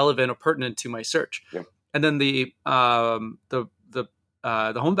be relevant or pertinent to my search. yep. And then the home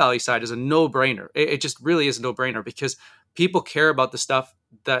value side is a no brainer. It just really is a no brainer because people care about the stuff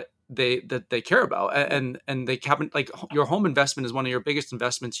that they care about, and they haven't, like, your home investment is one of your biggest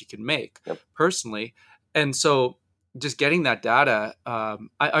investments you can make, Yep. personally. And so just getting that data,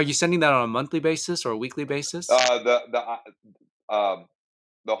 are you sending that on a monthly basis or a weekly basis?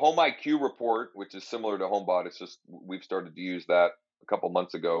 The Home IQ report, which is similar to HomeBot, it's just we've started to use that a couple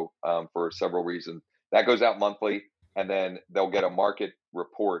months ago for several reasons. That goes out monthly, and then they'll get a market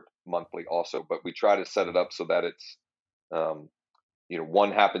report monthly also. But we try to set it up so that it's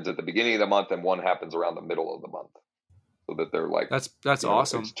one happens at the beginning of the month and one happens around the middle of the month, so that they're like, that's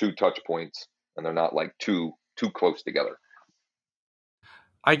awesome. It's 2 touch points and they're not like too close together.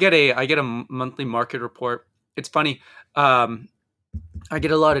 I get a monthly market report. It's funny. I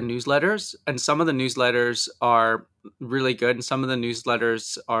get a lot of newsletters, and some of the newsletters are really good, and some of the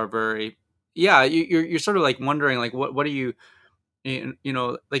newsletters are very, you're sort of like wondering, like, what are you,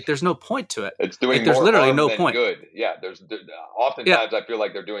 like, there's no point to it. It's doing like, there's more literally harm no than point. good. Yeah, oftentimes I feel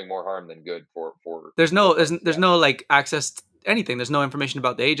like they're doing more harm than good for. There's no like access to anything. There's no information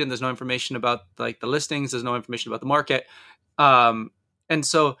about the agent. There's no information about like the listings. There's no information about the market. And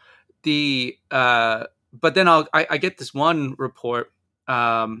so but then I get this one report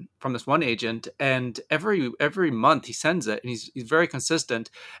from this one agent, and every month he sends it, and he's very consistent,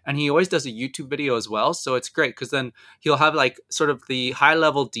 and he always does a YouTube video as well. So it's great because then he'll have like sort of the high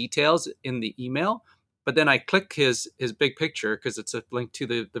level details in the email, but then I click his big picture because it's a link to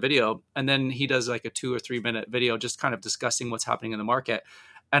the video, and then he does like a 2 or 3 minute video just kind of discussing what's happening in the market.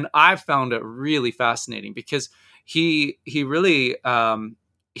 And I found it really fascinating because he really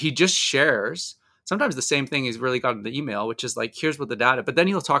he just shares sometimes the same thing he's really got in the email, which is like, here's what the data, but then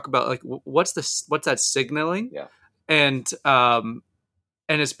he'll talk about like what's that signaling. Yeah. And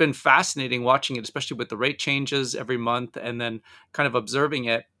it's been fascinating watching it, especially with the rate changes every month and then kind of observing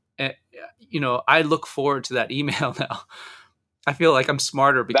it. And, I look forward to that email now. I feel like I'm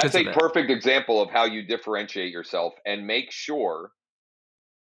smarter because that's a perfect example of how you differentiate yourself and make sure,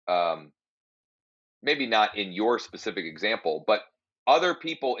 maybe not in your specific example, but other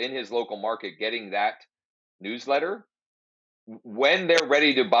people in his local market getting that newsletter, when they're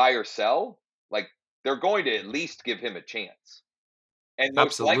ready to buy or sell, like, they're going to at least give him a chance. And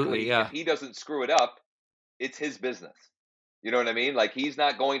most Absolutely, likely, if yeah. he doesn't screw it up, it's his business. You know what I mean? Like, he's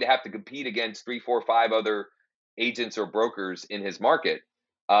not going to have to compete against three, four, five other agents or brokers in his market.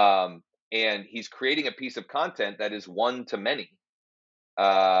 And he's creating a piece of content that is one to many.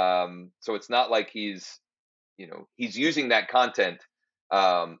 So it's not like he's using that content.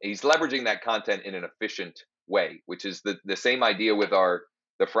 He's leveraging that content in an efficient way, which is the same idea with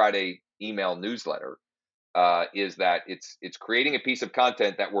the Friday email newsletter. Is that it's creating a piece of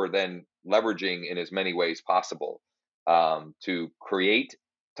content that we're then leveraging in as many ways possible, to create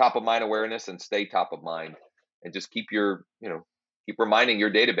top of mind awareness and stay top of mind, and just keep reminding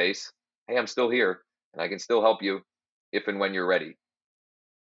your database, hey, I'm still here and I can still help you if and when you're ready.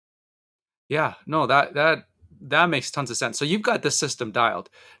 Yeah, no, that makes tons of sense. So you've got this system dialed.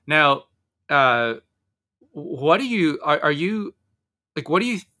 Now, uh what do you are you like what do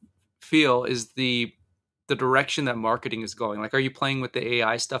you feel is the direction that marketing is going? Like, are you playing with the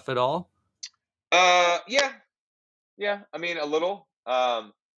AI stuff at all? Yeah, yeah. I mean, a little.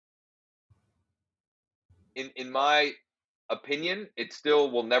 In my opinion, it still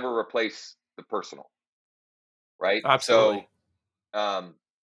will never replace the personal, right? Absolutely. So, um,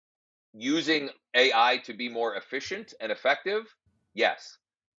 using AI to be more efficient and effective, yes,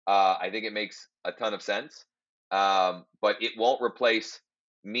 I think it makes a ton of sense. But it won't replace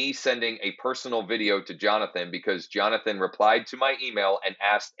me sending a personal video to Jonathan because Jonathan replied to my email and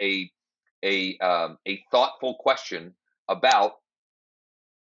asked a thoughtful question about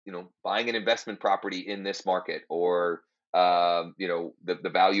buying an investment property in this market, or the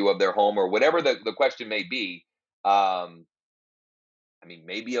value of their home, or whatever the question may be. I mean,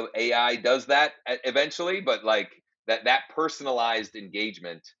 maybe AI does that eventually, but like that personalized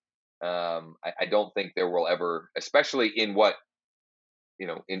engagement, I don't think there will ever, especially in what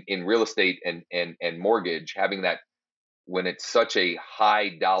in real estate and mortgage, having that when it's such a high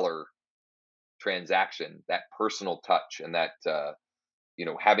dollar transaction, that personal touch and that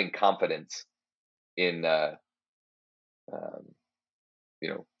having confidence in um,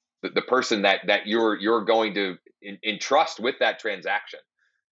 the person that you're going to entrust with that transaction.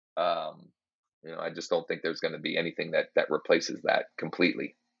 Um, I just don't think there's going to be anything that replaces that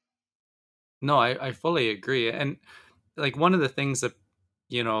completely. No, I fully agree. And like, one of the things that,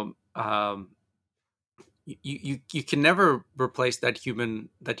 you know, you can never replace that human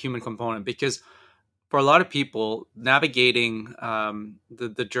component, because for a lot of people, navigating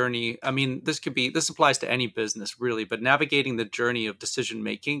the journey, I mean, this applies to any business really, but navigating the journey of decision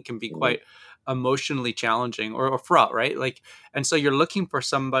making can be Hmm. quite emotionally challenging, or fraught, right? Like, and so you're looking for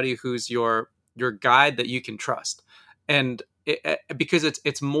somebody who's your guide that you can trust. And because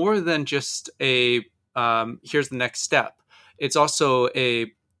it's more than just a here's the next step. It's also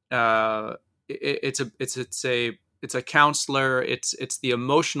a it's a counselor. It's the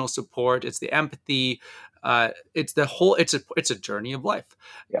emotional support. It's the empathy. It's the whole. It's a journey of life.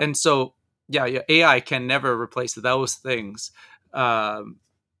 Yeah, And so, yeah, AI can never replace those things. Um,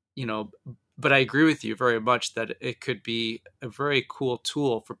 you know, but I agree with you very much that it could be a very cool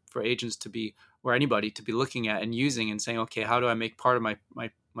tool for agents to be, or anybody to be looking at and using, and saying, okay, how do I make part of my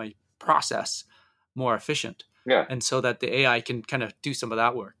process more efficient, yeah. and so that the AI can kind of do some of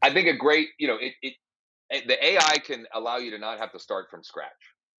that work. I think a great, the AI can allow you to not have to start from scratch.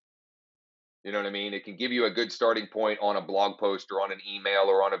 You know what I mean? It can give you a good starting point on a blog post or on an email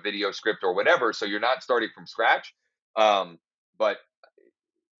or on a video script or whatever. So you're not starting from scratch. But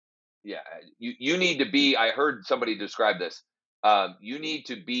yeah, you need to be. I heard somebody describe this. You need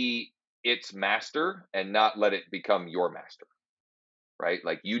to be its master and not let it become your master. Right?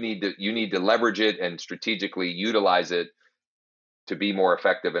 Like, you need to leverage it and strategically utilize it to be more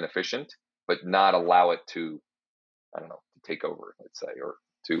effective and efficient, but not allow it to, I don't know, to take over, let's say, or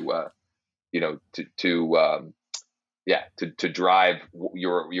to to drive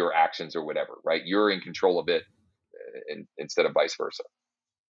your actions or whatever. Right? You're in control of it, instead of vice versa.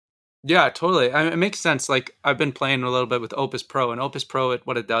 Yeah, totally. It makes sense. Like, I've been playing a little bit with Opus Pro, and Opus Pro,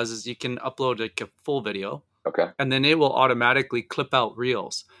 what it does is you can upload like a full video, Okay, and then it will automatically clip out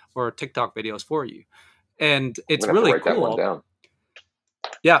reels or TikTok videos for you, and I'm it's gonna have to really write that one cool. down.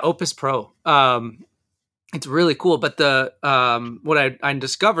 Yeah, Opus Pro. It's really cool. But the what I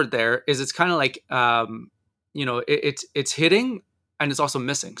discovered there is it's kind of like it's hitting, and it's also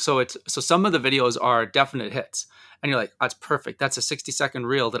missing. So some of the videos are definite hits, and you're like, that's perfect. That's a 60-second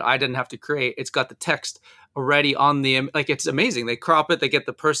reel that I didn't have to create. It's got the text already on like, it's amazing. They crop it. They get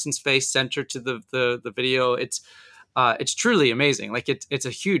the person's face centered to the video. It's truly amazing. Like, it's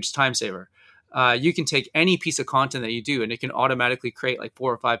a huge time saver. You can take any piece of content that you do, and it can automatically create like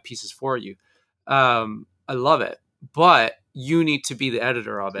 4 or 5 pieces for you. I love it, but you need to be the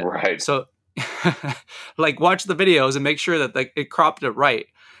editor of it. Right. So, like, watch the videos and make sure that like it cropped it right.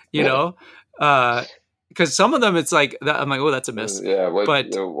 You know, because some of them it's like that, I'm like, oh, that's a miss. Yeah. But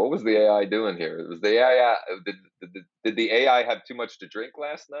What was the AI doing here? Was the AI did the AI have too much to drink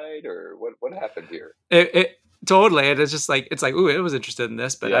last night, or what happened here? it totally, and it's just like it's like, ooh, it was interested in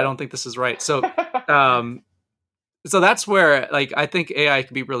this, but I Yeah. don't think this is right. Um, so that's where like I think AI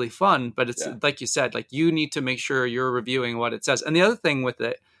can be really fun, but it's Yeah. like you said, like you need to make sure you're reviewing what it says. And the other thing with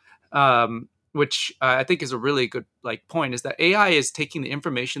it, which I think is a really good like point, is that AI is taking the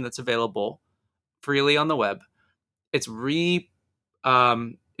information that's available freely on the web. It's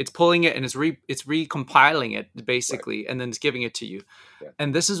it's pulling it and it's recompiling it Right. basically, and then it's giving it to you. Yeah.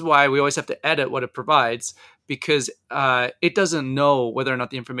 And this is why we always have to edit what it provides, because it doesn't know whether or not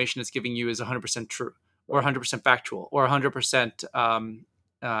the information it's giving you is 100% true or Right. 100% factual or 100%.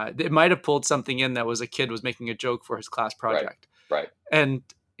 It might have pulled something in that was a kid was making a joke for his class Right. project. Right. And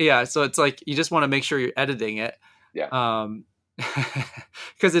yeah, so it's like you just want to make sure you're editing it. Yeah. Um,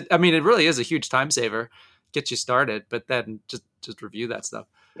 because I mean, it really is a huge time saver, gets you started, but then just review that stuff.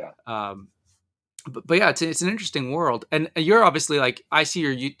 Yeah. Um, but yeah, it's an interesting world, and you're obviously like I see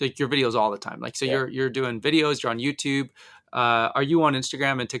your videos all the time. Like, so Yeah. you're doing videos, you're on YouTube. Are you on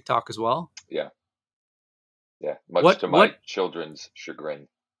Instagram and TikTok as well? Yeah. Yeah. Much What to my what? children's chagrin.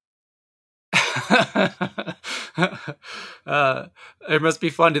 uh, it must be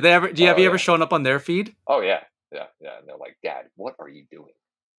fun. Do they ever? Do you have Oh you ever yeah. shown up on their feed? Oh yeah. Yeah. Yeah. And they're like, Dad, what are you doing?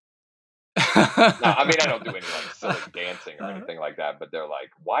 No, I mean I don't do any like silly dancing or anything like that, but they're like,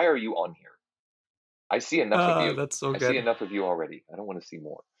 why are you on here? I see enough of you. That's so I see good. enough of you already. I don't want to see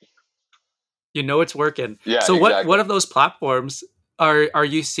more. You know it's working. Yeah, So what exactly. of those platforms are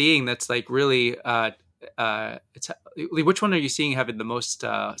you seeing that's like really it's which one are you seeing having the most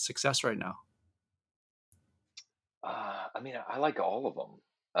success right now? I mean, I like all of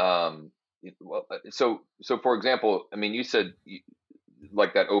them. So for example, I mean, you said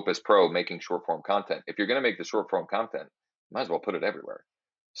like that Opus Pro making short form content. If you're going to make the short form content, might as well put it everywhere.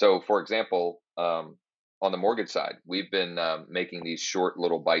 So, for example, on the mortgage side, we've been making these short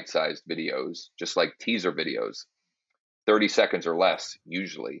little bite sized videos, just like teaser videos, 30 seconds or less,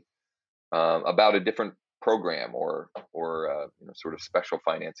 usually, about a different program or sort of special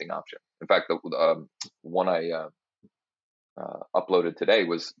financing option. In fact, the one I uploaded today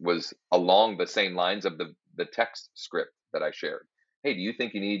was along the same lines of the text script that I shared. Hey, do you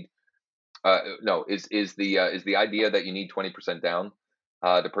think you need no, is the idea that you need 20% down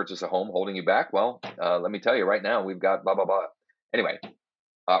to purchase a home holding you back? Well, let me tell you right now, we've got blah blah blah. Anyway,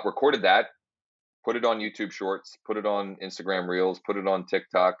 recorded that, put it on YouTube Shorts, put it on Instagram Reels, put it on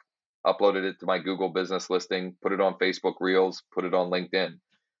TikTok, uploaded it to my Google Business listing, put it on Facebook Reels, put it on LinkedIn,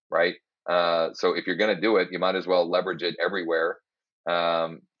 right? So if you're going to do it, you might as well leverage it everywhere.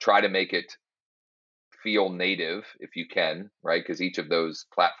 Try to make it feel native if you can, right? Because each of those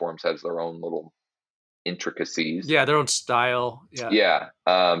platforms has their own little intricacies. Yeah, their own style. Yeah.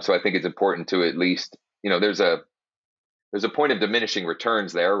 Yeah. So I think it's important to at least, there's a point of diminishing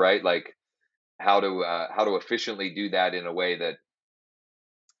returns there, right? Like how to efficiently do that in a way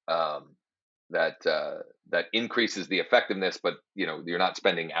um, that increases the effectiveness, but you're not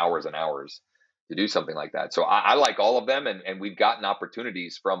spending hours and hours to do something like that. So I like all of them, and we've gotten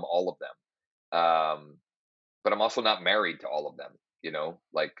opportunities from all of them. But I'm also not married to all of them.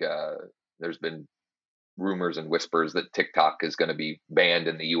 Like there's been rumors and whispers that TikTok is going to be banned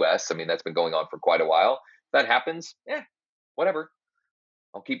in the US. I mean, that's been going on for quite a while. If that happens, whatever.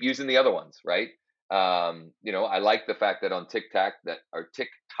 I'll keep using the other ones, right? I like the fact that on TikTok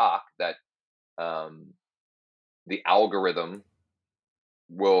that um, the algorithm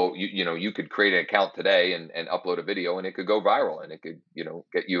will you could create an account today and upload a video and it could go viral and it could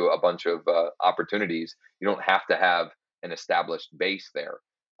get you a bunch of opportunities. You don't have to have an established base there.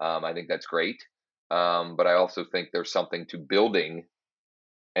 I think that's great, but I also think there's something to building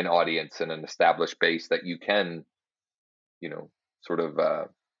an audience and an established base that you can sort of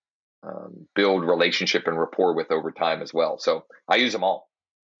build relationship and rapport with over time as well. So I use them all,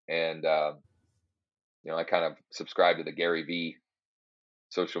 and I kind of subscribe to the Gary V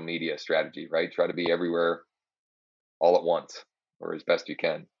social media strategy, right? Try to be everywhere all at once or as best you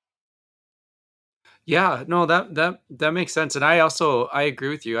can. Yeah, no, that makes sense. And I agree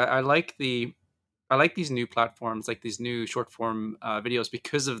with you. I like these new platforms, like these new short form videos,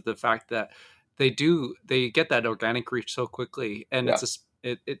 because of the fact that they get that organic reach so quickly, and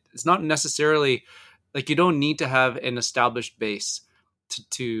Yeah. it's not necessarily like you don't need to have an established base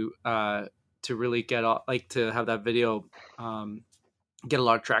to really get like to have that video um, get a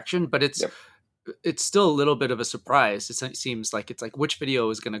lot of traction, but Yep. it's still a little bit of a surprise. It seems like it's like which video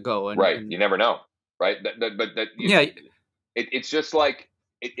is going to go, Right. and You never know. Right. yeah, It's just like,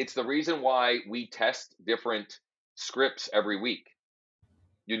 it's the reason why we test different scripts every week.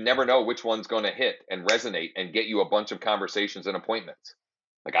 You never know which one's going to hit and resonate and get you a bunch of conversations and appointments.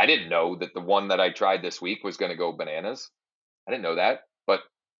 Like, I didn't know that the one that I tried this week was going to go bananas. I didn't know that, but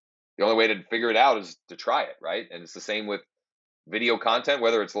the only way to figure it out is to try it, right? And it's the same with video content,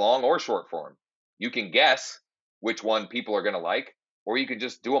 whether it's long or short form. You can guess which one people are going to like, or you can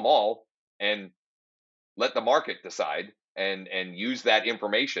just do them all and let the market decide, and use that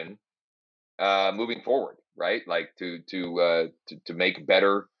information moving forward, right? Like to make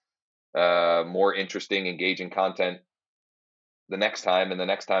better, more interesting, engaging content the next time and the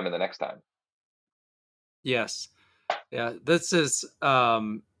next time and the next time. yes, yeah. This is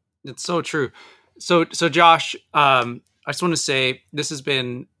it's so true. So Josh, I just want to say this has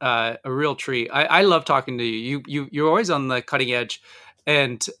been a real treat. I love talking to you. You're always on the cutting edge,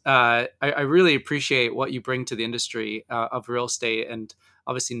 and I really appreciate what you bring to the industry of real estate, and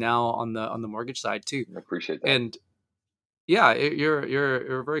obviously now on the mortgage side too. I appreciate that. And yeah,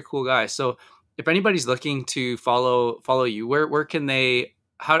 you're a very cool guy. So if anybody's looking to follow you, where can they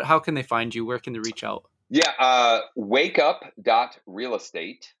how can they find you? Where can they reach out? Yeah,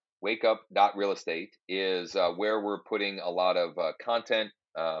 wakeup.realestate. Wakeup.realestate is where we're putting a lot of content,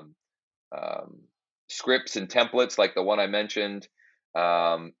 um, scripts and templates like the one I mentioned,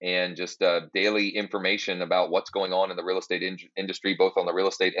 and just daily information about what's going on in the real estate industry, both on the real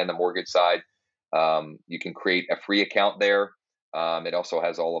estate and the mortgage side. You can create a free account there. It also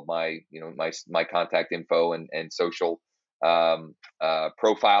has all of my, my contact info and social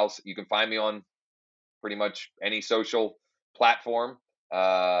profiles. You can find me on pretty much any social platform.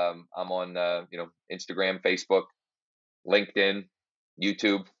 I'm on, Instagram, Facebook, LinkedIn,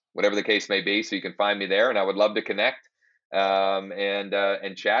 YouTube, whatever the case may be. So you can find me there, and I would love to connect,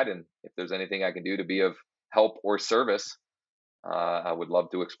 and chat. And if there's anything I can do to be of help or service, I would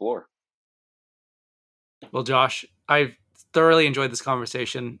love to explore. Well, Josh, I've thoroughly enjoyed this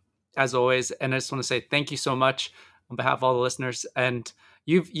conversation as always, and I just want to say thank you so much on behalf of all the listeners. And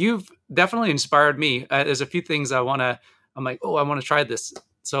you've definitely inspired me. There's a few things I'm like, oh, I want to try this.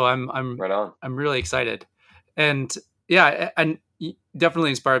 So Right on. I'm really excited, and yeah, and you definitely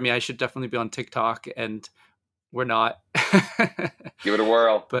inspired me. I should definitely be on TikTok, and we're not. Give it a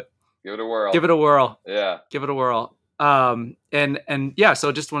whirl. But give it a whirl. Give it a whirl. Yeah. Give it a whirl. And yeah,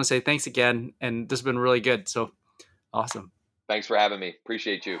 so just want to say thanks again, and this has been really good. So awesome. Thanks for having me.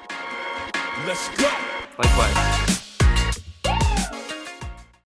 Appreciate you. Let's go. Likewise.